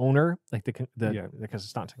the owner, like because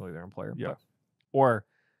it's not technically their employer, or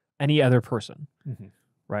any other person,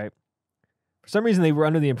 right? For some reason, they were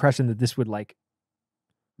under the impression that this would like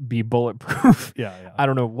be bulletproof. I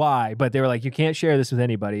don't know why, but they were like, you can't share this with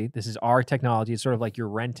anybody. This is our technology. It's sort of like you're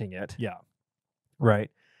renting it.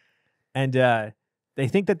 Right. And they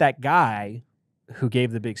think that guy who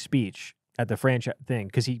gave the big speech at the franchise thing,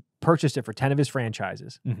 because he purchased it for 10 of his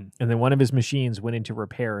franchises, and then one of his machines went into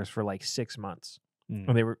repairs for like 6 months.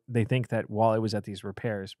 And they think that while it was at these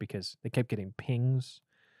repairs, because they kept getting pings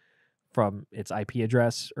from its IP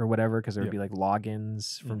address or whatever, because there would be like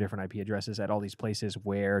logins from different IP addresses at all these places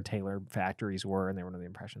where Taylor factories were, and they were under the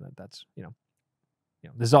impression that that's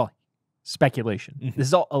this is all speculation. This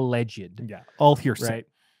is all alleged. All hearsay. Right.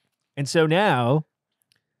 And so now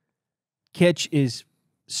Kitch is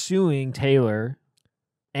suing Taylor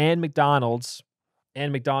and McDonald's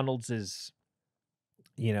is,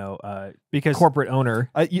 because corporate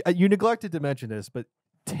owner. You neglected to mention this, but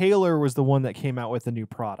Taylor was the one that came out with the new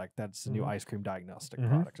product. That's the new ice cream diagnostic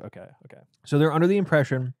product. Okay. So they're under the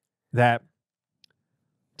impression that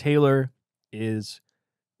Taylor is,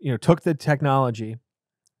 took the technology,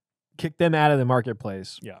 kicked them out of the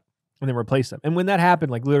marketplace, and then replaced them. And when that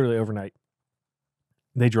happened, like literally overnight,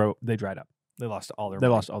 they dried up. They lost all their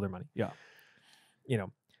money.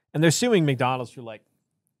 And they're suing McDonald's for like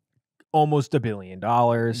almost $1 billion.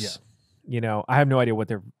 I have no idea what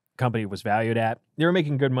their company was valued at. They were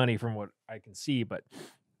making good money from what I can see, but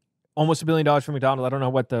almost $1 billion for McDonald's. I don't know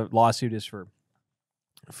what the lawsuit is for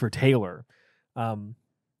Taylor.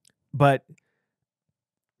 But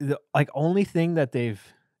the only thing that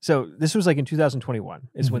so this was like in 2021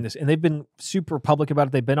 is when this, and they've been super public about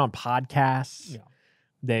it. They've been on podcasts.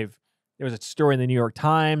 There was a story in the New York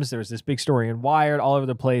Times. There was this big story in Wired, all over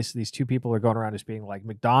the place. These two people are going around as being like,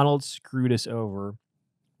 McDonald's screwed us over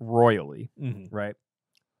royally, right?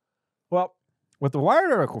 Well, what the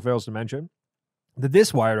Wired article fails to mention, that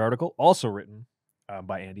this Wired article, also written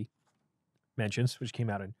by Andy, mentions, which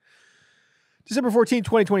came out in December 14,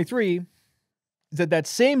 2023, is that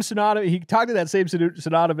same he talked to that same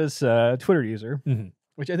synonymous Twitter user,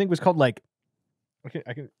 which I think was called like,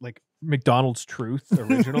 I can like McDonald's Truth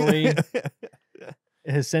originally.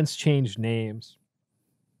 has since changed names.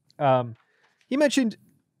 He mentioned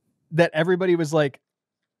that everybody was like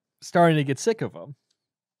starting to get sick of them,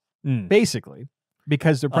 basically,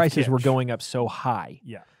 because their prices were going up so high.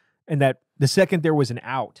 Yeah. And that the second there was an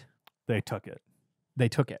out, they took it.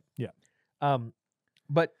 Yeah.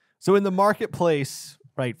 But so in the marketplace,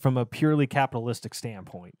 right, from a purely capitalistic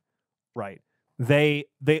standpoint, right, they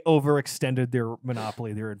overextended their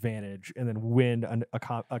monopoly, their advantage, and then when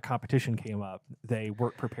a competition came up, they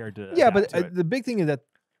weren't prepared to. Yeah, but the big thing is that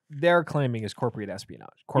they're claiming is corporate espionage.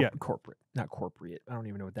 Corporate, not corporate. I don't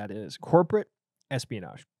even know what that is. Corporate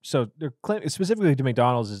espionage. So they're claiming specifically to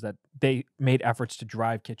McDonald's is that they made efforts to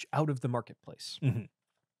drive kitsch out of the marketplace.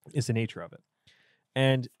 Is the nature of it.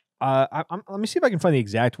 And let me see if I can find the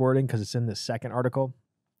exact wording because it's in the second article.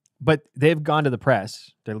 But they've gone to the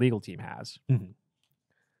press, their legal team has, in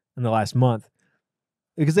the last month,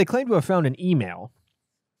 because they claim to have found an email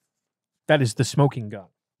that is the smoking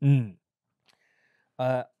gun.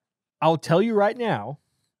 I'll tell you right now,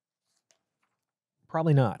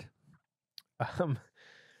 probably not.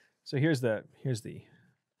 So here's the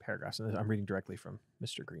paragraphs. I'm reading directly from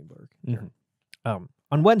Mr. Greenberg. On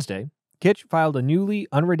Wednesday, Kitsch filed a newly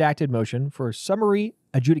unredacted motion for summary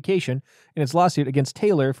adjudication in its lawsuit against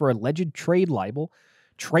Taylor for alleged trade libel,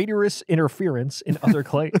 traitorous interference, and other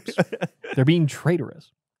claims. They're being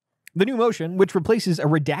traitorous. The new motion, which replaces a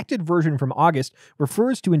redacted version from August,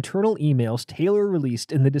 refers to internal emails Taylor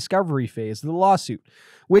released in the discovery phase of the lawsuit,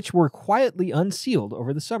 which were quietly unsealed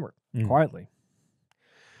over the summer. Quietly.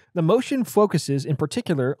 The motion focuses in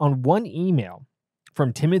particular on one email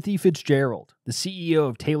from Timothy Fitzgerald, the CEO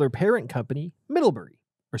of Taylor parent company, Middleby.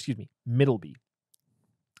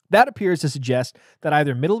 That appears to suggest that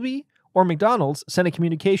either Middleby or McDonald's sent a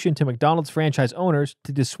communication to McDonald's franchise owners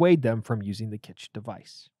to dissuade them from using the Kitsch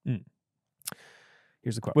device.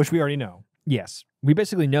 Here's the quote. Which we already know. Yes. We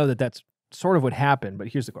basically know that that's sort of what happened, but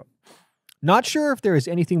here's the quote. Not sure if there is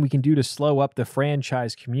anything we can do to slow up the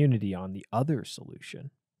franchise community on the other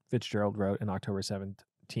solution, Fitzgerald wrote in October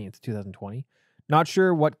 17th, 2020. Not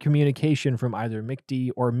sure what communication from either McD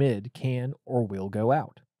or Mid can or will go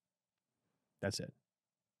out. That's it.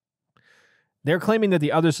 They're claiming that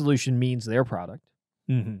the other solution means their product.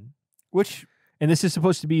 And this is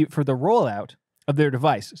supposed to be for the rollout of their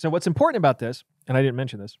device. So what's important about this, and I didn't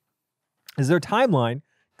mention this, is their timeline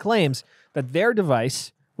claims that their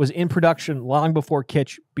device was in production long before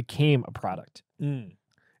Kitsch became a product. And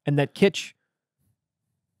that Kitsch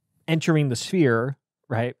entering the sphere,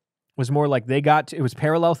 right, was more like it was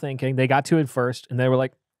parallel thinking. They got to it first, and they were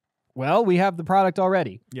like, well, we have the product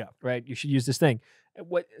already. Yeah. Right? You should use this thing.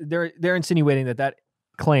 What they're insinuating that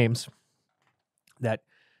claims that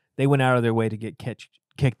they went out of their way to get Kitsch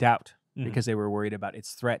kicked out because they were worried about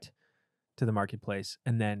its threat to the marketplace,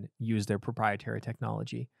 and then use their proprietary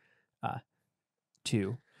technology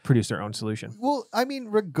to produce their own solution. Well, I mean,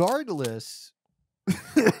 regardless,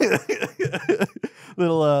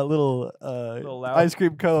 little ice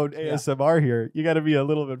cream cone ASMR here. You got to be a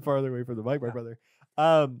little bit farther away from the mic, my brother.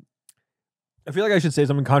 I feel like I should say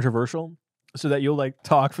something controversial so that you'll like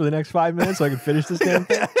talk for the next 5 minutes so I can finish this damn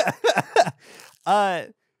thing. I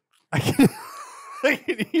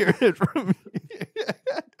can hear it from you.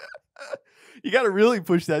 You got to really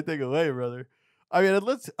push that thing away, brother. I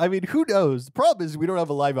mean, who knows? The problem is we don't have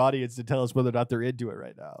a live audience to tell us whether or not they're into it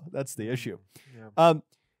right now. That's the issue. Yeah.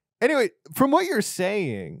 Anyway, from what you're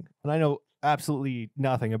saying, and I know absolutely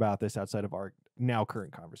nothing about this outside of our now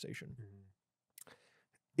current conversation,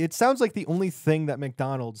 it sounds like the only thing that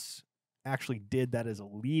McDonald's actually did that is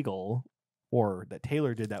illegal, or that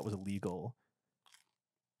Taylor did that was illegal,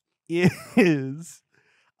 is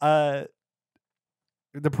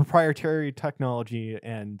the proprietary technology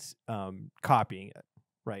and copying it,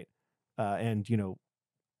 right? And,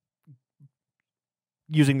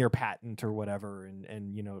 using their patent or whatever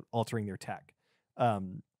and altering their tech.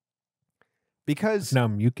 Because it's now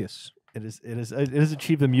mucus. It is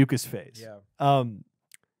achieved the mucus phase. Yeah.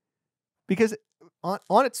 Because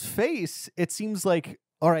on its face, it seems like,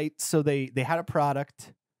 all right, so they had a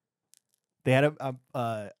product, they had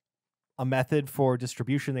a method for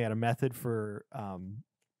distribution, they had a method for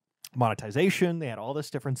monetization, they had all this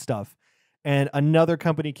different stuff, and another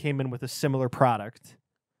company came in with a similar product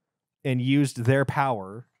and used their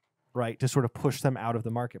power, right, to sort of push them out of the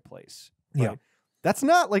marketplace. Right? Yeah, that's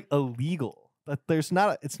not like illegal. It's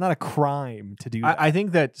not a crime to do that. I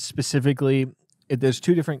think that specifically, there's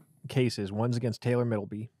two different cases. One's against Taylor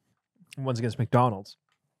Middleby, and one's against McDonald's.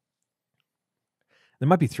 There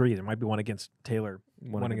might be three. There might be one against Taylor,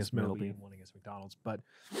 one against Middleby, and one against McDonald's. But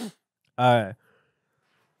I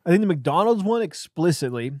think the McDonald's one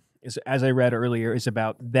explicitly is, as I read earlier, is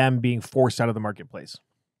about them being forced out of the marketplace.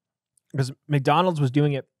 Because McDonald's was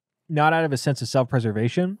doing it not out of a sense of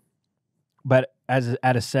self-preservation, but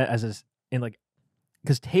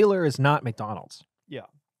because Taylor is not McDonald's. Yeah.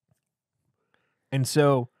 And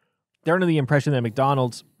so they're under the impression that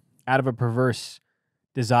McDonald's, out of a perverse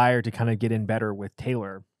desire to kind of get in better with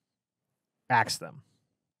Taylor, axed them.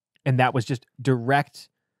 And that was just direct.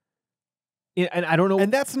 And I don't know.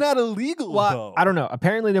 And that's not illegal, though. I don't know.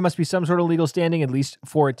 Apparently, there must be some sort of legal standing, at least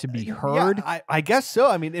for it to be heard. Yeah, I guess so.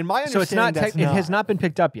 I mean, in my understanding, so it's not. It has not been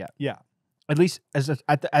picked up yet. Yeah. At least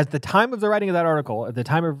at the time of the writing of that article, at the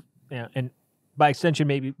time of, and by extension,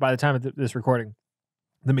 maybe by the time of this recording,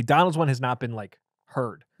 the McDonald's one has not been like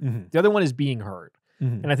heard. Mm-hmm. The other one is being heard,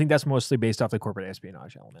 mm-hmm. and I think that's mostly based off the corporate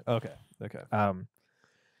espionage element. Okay.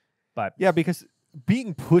 But yeah, because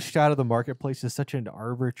being pushed out of the marketplace is such an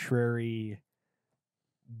arbitrary.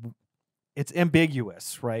 It's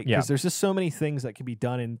ambiguous, right? Because there's just so many things that can be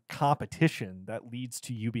done in competition that leads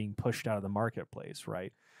to you being pushed out of the marketplace,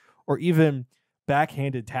 right? Or even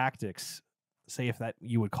backhanded tactics. Say if that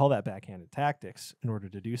you would call that backhanded tactics in order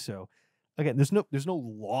to do so. Again, there's no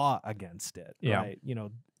law against it, right? You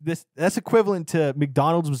know, that's equivalent to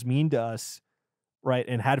McDonald's was mean to us, right?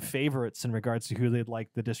 And had favorites in regards to who they'd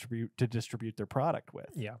like to distribute their product with.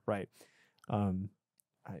 Yeah. Right. In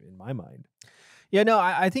my mind. Yeah, no,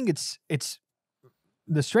 I think it's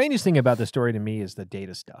the strangest thing about the story to me is the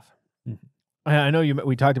data stuff. Mm-hmm. I know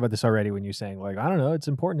we talked about this already when you're saying, like, I don't know, it's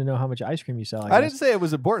important to know how much ice cream you sell. I didn't say it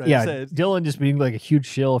was important. Yeah, Dylan just being like a huge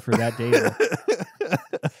shill for that data.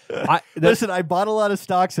 Listen, I bought a lot of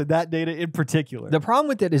stocks in that data in particular. The problem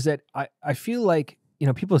with it is that I feel like, you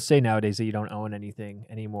know, people say nowadays that you don't own anything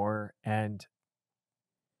anymore, and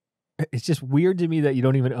it's just weird to me that you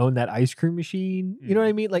don't even own that ice cream machine. You know what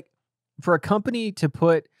I mean? Like, for a company to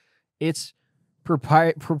put its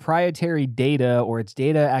proprietary data or its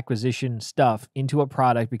data acquisition stuff into a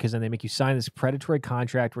product, because then they make you sign this predatory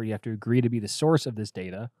contract where you have to agree to be the source of this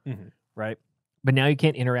data, right? But now you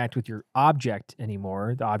can't interact with your object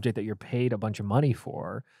anymore, the object that you're paid a bunch of money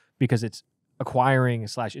for, because it's acquiring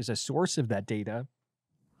 / is a source of that data.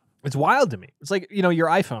 It's wild to me. It's like, you know, your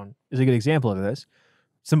iPhone is a good example of this.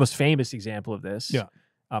 It's the most famous example of this. Yeah.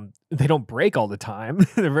 They don't break all the time.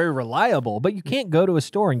 They're very reliable, but you can't go to a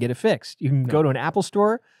store and get it fixed. You can go to an Apple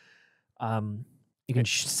store. You can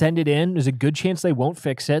send it in. There's a good chance they won't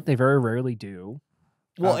fix it. They very rarely do.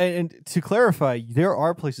 Well, and to clarify, there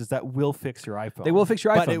are places that will fix your iPhone. They will fix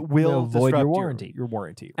your iPhone, but it will void your warranty. Your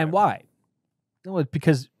warranty. And why? No, it's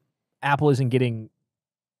because Apple isn't getting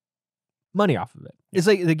money off of it. It's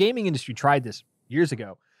like the gaming industry tried this years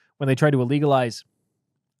ago when they tried to illegalize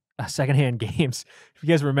secondhand games. If you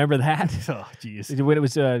guys remember that, oh jeez, when it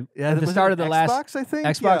was at the start of the last Xbox, I think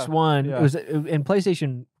Xbox One, it was in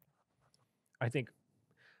PlayStation. I think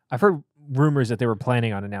I've heard rumors that they were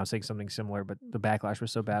planning on announcing something similar, but the backlash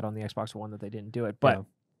was so bad on the Xbox One that they didn't do it. But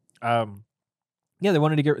they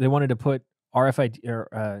wanted to put RFID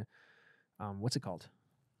or what's it called?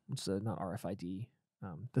 What's not RFID?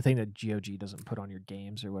 The thing that GOG doesn't put on your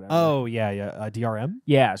games or whatever. Oh, yeah. DRM?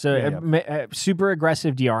 Yeah, so super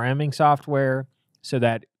aggressive DRMing software so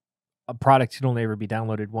that a product can only ever be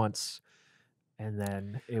downloaded once, and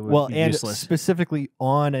then it would be useless. Specifically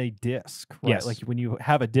on a disc, right? Yes. Like when you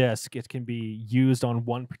have a disc, it can be used on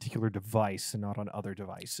one particular device and not on other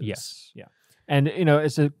devices. Yes. Yeah. And, you know,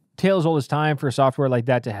 it's a tale as old as time for software like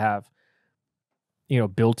that to have, you know,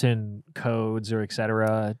 built-in codes or et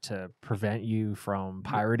cetera to prevent you from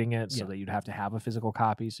pirating it, so that you'd have to have a physical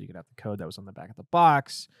copy, so you could have the code that was on the back of the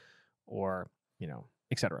box, or, you know,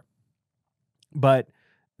 et cetera. But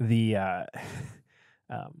the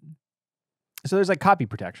so there's like copy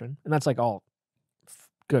protection, and that's like all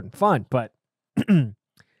good and fun, but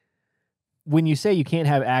when you say you can't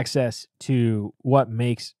have access to what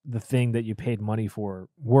makes the thing that you paid money for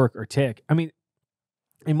work or tick, I mean,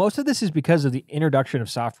 and most of this is because of the introduction of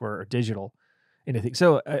software or digital into things.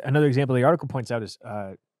 So another example the article points out is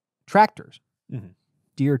tractors.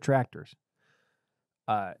 Deere tractors.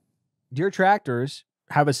 Deere tractors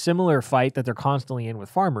have a similar fight that they're constantly in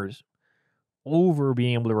with farmers over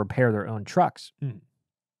being able to repair their own trucks.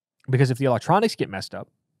 Because if the electronics get messed up,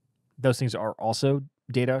 those things are also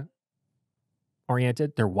data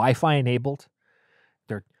oriented. They're Wi-Fi enabled.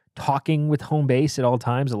 They're talking with home base at all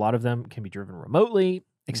times. A lot of them can be driven remotely,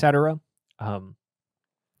 etc. And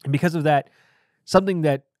because of that, something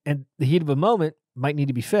that in the heat of a moment might need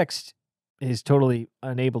to be fixed is totally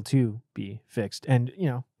unable to be fixed. And, you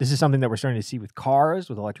know, this is something that we're starting to see with cars,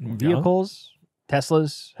 with electrical vehicles.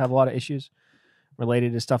 Teslas have a lot of issues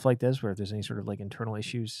related to stuff like this, where if there's any sort of like internal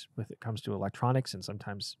issues with it comes to electronics, and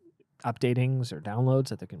sometimes updatings or downloads,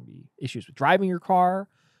 that there can be issues with driving your car.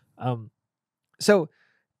 So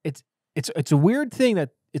it's a weird thing that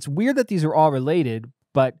it's weird that these are all related,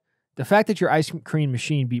 but the fact that your ice cream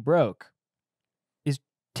machine be broke is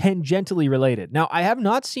tangentially related. Now, I have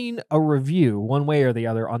not seen a review one way or the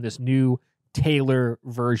other on this new Taylor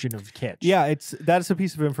version of Kitsch. Yeah, that's a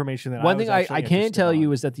piece of information that one thing I can tell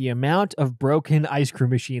you is that the amount of broken ice cream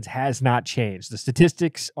machines has not changed. The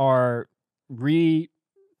statistics are they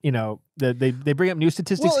bring up new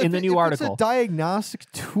statistics in the new article. It's a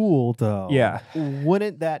diagnostic tool, though. Yeah.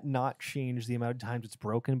 Wouldn't that not change the amount of times it's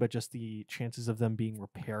broken, but just the chances of them being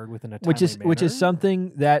repaired within a timely manner? Which is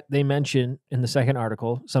something that they mention in the second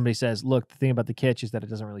article. Somebody says, look, the thing about the Kitsch is that it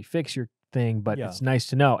doesn't really fix your thing, but it's nice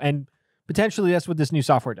to know. And potentially that's what this new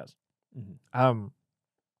software does. Mm-hmm.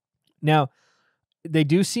 Now, they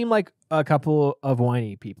do seem like a couple of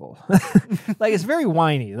whiny people. Like, it's very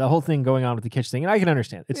whiny, the whole thing going on with the Kitsch thing, and I can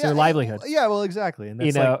understand. It's their livelihood. Yeah, well, exactly. And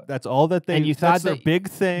that's that's all that they... And you thought that's their big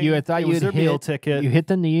thing. You had thought you their meal ticket. You hit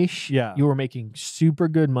the niche. Yeah. You were making super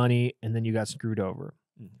good money, and then you got screwed over.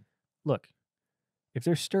 Mm-hmm. Look, if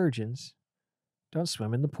they're sturgeons, don't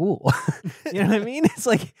swim in the pool. You know what I mean? It's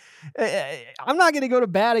like, I'm not going to go to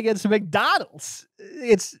bat against McDonald's.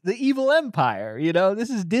 It's the evil empire. This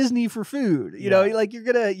is Disney for food. You know, like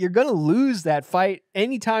you're gonna lose that fight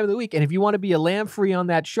any time of the week. And if you want to be a lamprey on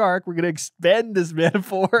that shark, we're gonna expand this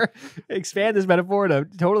metaphor in a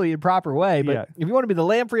totally improper way. But if you want to be the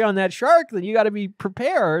lamprey on that shark, then you got to be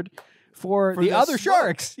prepared for the other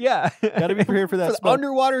sharks. Yeah, got to be prepared for that for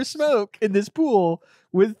underwater smoke in this pool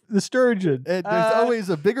with the sturgeon. And there's always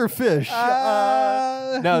a bigger fish.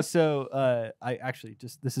 No, so I actually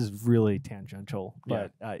this is really tangential,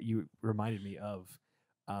 but you reminded me of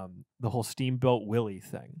the whole Steamboat Willie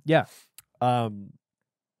thing. Yeah.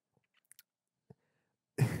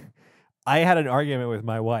 I had an argument with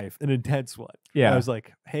my wife, an intense one. Yeah. I was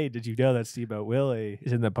like, hey, did you know that Steamboat Willie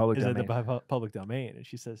is in the public domain? In the public domain? And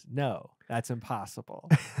she says, no, that's impossible.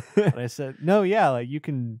 And I said, no, yeah, like you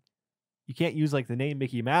can't use like the name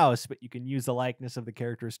Mickey Mouse, but you can use the likeness of the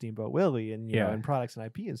character Steamboat Willie and you know, and products and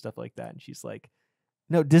IP and stuff like that. And she's like,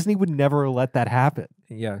 no, Disney would never let that happen.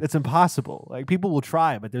 Yeah, it's impossible. Like people will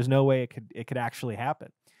try, but there's no way it could actually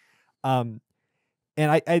happen. And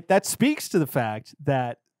I that speaks to the fact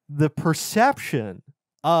that the perception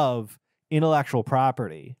of intellectual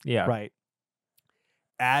property, right,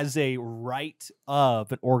 as a right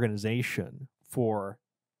of an organization for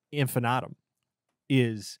infinitum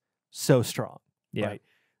is so strong. Right?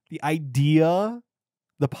 The idea,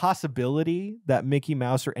 the possibility that Mickey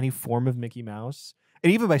Mouse or any form of Mickey Mouse,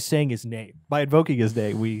 and even by saying his name, by invoking his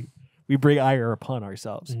name, we bring ire upon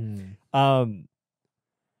ourselves.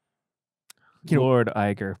 Lord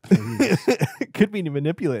Iger, please. Could be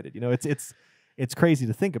manipulated. It's crazy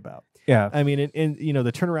to think about. Yeah. I mean, and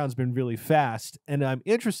the turnaround's been really fast, and I'm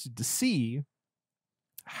interested to see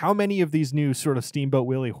how many of these new sort of Steamboat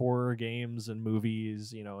Willie horror games and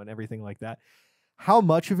movies, and everything like that, how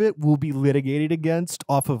much of it will be litigated against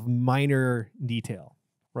off of minor detail,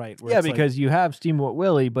 right? Yeah, because you have Steamboat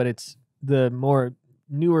Willie, but it's the more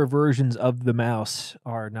newer versions of the mouse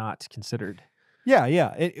are not considered.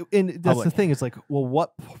 Yeah, and that's the thing. It's like, well,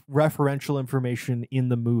 what referential information in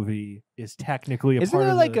the movie is technically a part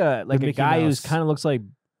of like a guy who's kind of looks like,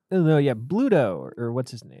 I don't know, Bluto or what's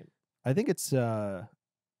his name? I think it's who's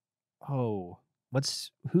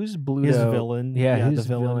Bluto? His villain? Yeah, the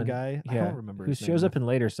villain guy. Yeah. I don't remember. Who shows up in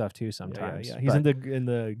later stuff too sometimes. Yeah. He's in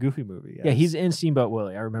the Goofy movie. Yes. Yeah, he's in Steamboat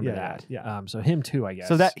Willie. I remember that. Yeah. So him too, I guess.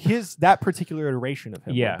 So that particular iteration of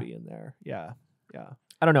him would be in there. Yeah.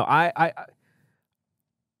 I don't know.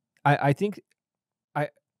 I think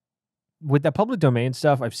with the public domain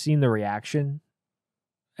stuff, I've seen the reaction,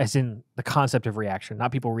 as in the concept of reaction,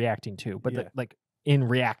 not people reacting to, but like in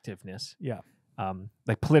reactiveness. Yeah.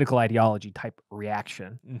 Like political ideology type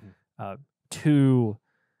reaction to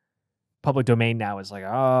public domain now is like,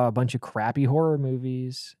 a bunch of crappy horror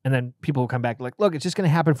movies. And then people will come back like, look, it's just going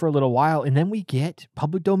to happen for a little while. And then we get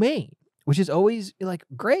public domain, which is always like,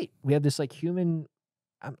 great. We have this like human...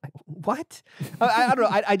 I'm like, what? I don't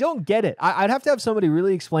know. I don't get it. I'd have to have somebody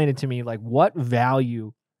really explain it to me, like what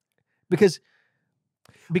value, because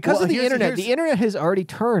of the internet. The internet has already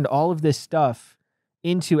turned all of this stuff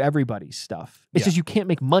into everybody's stuff. It's just you can't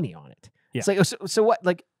make money on it. Yeah. It's like, so what?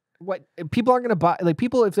 Like, what? People aren't going to buy. Like,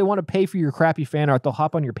 people, if they want to pay for your crappy fan art, they'll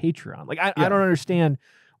hop on your Patreon. Like, I don't understand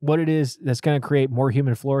what it is that's going to create more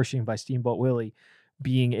human flourishing by Steamboat Willie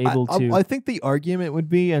being able to. I think the argument would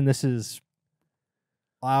be, and this is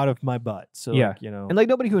out of my butt. So and like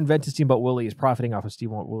nobody who invented Steamboat Willie is profiting off of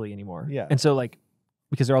Steamboat Willie anymore. Yeah. And so like,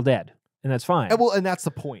 because they're all dead. and that's fine. Well, and that's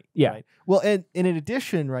the point. Yeah. Right? Well, and in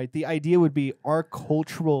addition, right, the idea would be our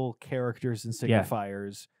cultural characters and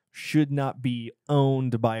signifiers should not be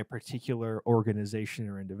owned by a particular organization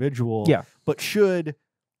or individual. Yeah. But should,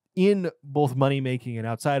 in both money making and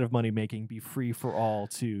outside of money making, be free for all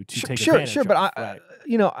to take advantage Sure, of. but right.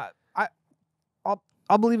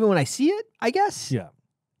 I'll believe it when I see it, I guess. Yeah.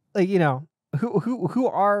 Like, who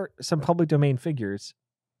are some public domain figures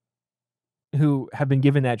who have been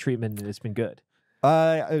given that treatment and it's been good?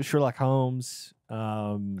 Sherlock Holmes.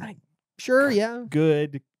 Sure, yeah.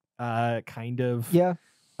 Good. Kind of. Yeah.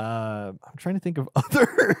 I'm trying to think of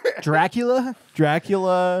other Dracula.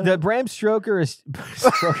 The Bram Stoker is.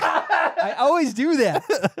 I always do that.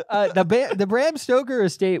 The Bram Stoker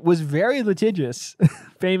estate was very litigious,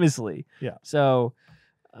 famously. Yeah. So,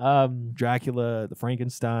 Dracula, the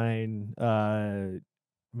Frankenstein. I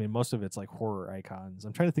mean, most of it's like horror icons.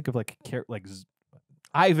 I'm trying to think of like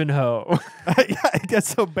Ivanhoe. Yeah, I guess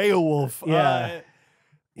so. Beowulf. Yeah.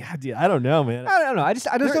 Yeah, dude, I don't know, man. I don't know. I just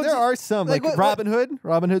don't. There are some like Robin Hood.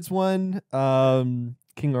 Robin Hood's one.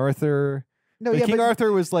 King Arthur. No, King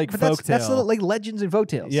Arthur was like folktale. That's like legends and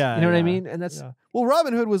folktales. Yeah, you know what I mean. And that's well,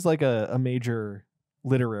 Robin Hood was like a major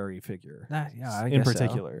literary figure. I in guess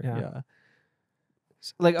particular. So. Yeah.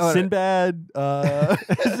 Like Sinbad.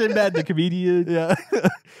 Sinbad the comedian. Yeah.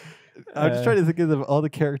 I'm just trying to think of all the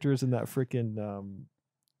characters in that freaking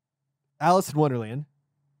Alice in Wonderland.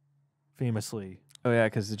 Famously. Oh yeah,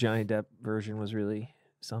 because the Johnny Depp version was really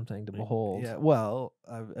something to behold. Yeah, well,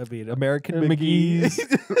 I mean, American McGee's.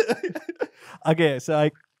 Okay,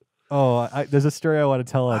 so there's a story I want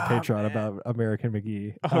to tell on Patreon about American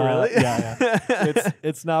McGee. Oh, really? Yeah.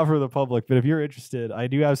 It's not for the public, but if you're interested, I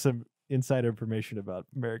do have some inside information about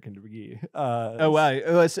American McGee. Oh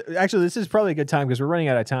wow! Actually, this is probably a good time because we're running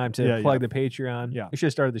out of time to plug the Patreon. Yeah, we should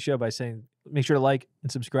have started the show by saying make sure to like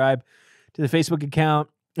and subscribe to the Facebook account.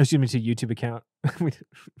 Excuse me, to the YouTube account. We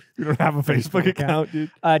don't have a Facebook account, dude.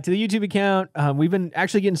 To the YouTube account, we've been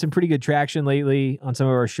actually getting some pretty good traction lately on some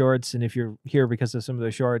of our shorts. And if you're here because of some of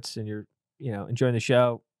those shorts and you're enjoying the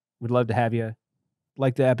show, we'd love to have you.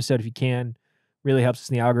 Like the episode if you can. Really helps us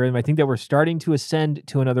in the algorithm. I think that we're starting to ascend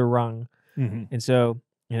to another rung. Mm-hmm. And so,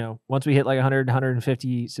 once we hit like 100,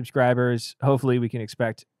 150 subscribers, hopefully we can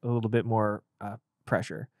expect a little bit more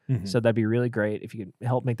pressure. Mm-hmm. So that'd be really great if you could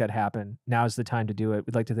help make that happen. Now's the time to do it.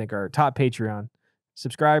 We'd like to thank our top Patreon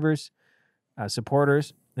subscribers,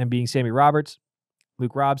 supporters, and being Sammy Roberts,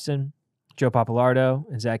 Luke Robson, Joe Papalardo,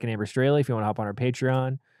 and Zach and Amber Strehle. If you want to hop on our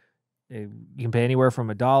Patreon, you can pay anywhere from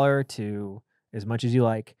 $1 to as much as you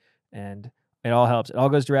like, and it all helps. It all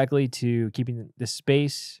goes directly to keeping the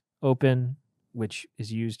space open, which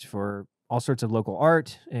is used for all sorts of local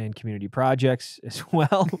art and community projects as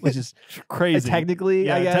well, which is crazy. Technically,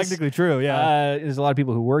 I guess. Technically true. Yeah. There's a lot of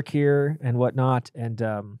people who work here and whatnot.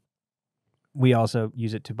 And we also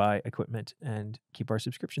use it to buy equipment and keep our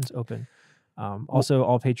subscriptions open. Also,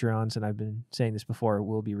 all Patreons, and I've been saying this before,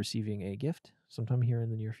 will be receiving a gift sometime here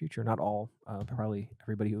in the near future. Not all, probably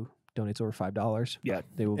everybody who donates over $5. Yeah,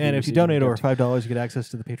 they will. And if you donate over $5, you get access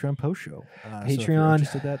to the Patreon post show. Patreon.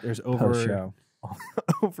 So that there's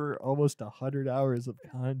over almost 100 hours of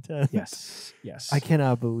content. Yes. I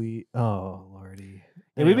cannot believe. Oh lordy.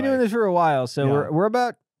 Yeah, we've been doing this for a while, so we're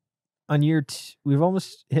about on year. We've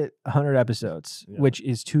almost hit 100 episodes, which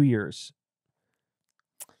is 2 years.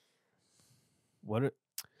 I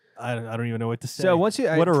don't even know what to say. So what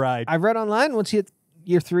a ride! I read online. Once you hit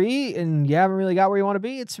year 3 and you haven't really got where you want to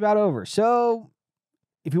be, it's about over. So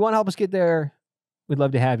if you want to help us get there, we'd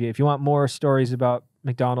love to have you. If you want more stories about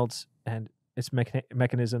McDonald's and its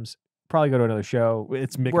mechanisms, probably go to another show.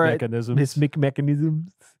 It's mechanisms. It's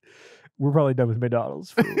mechanisms. We're probably done with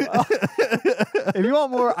McDonald's for a while. If you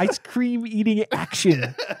want more ice cream eating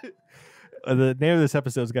action. The name of this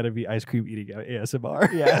episode's got to be ice cream eating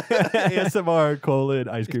ASMR. Yeah. ASMR :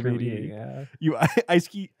 ice cream eating. Yeah. You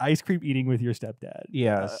ice cream eating with your stepdad.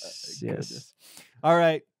 Yes. Yes. All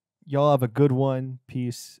right. Y'all have a good one.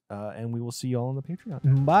 Peace. And we will see y'all on the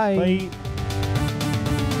Patreon. Bye. Bye.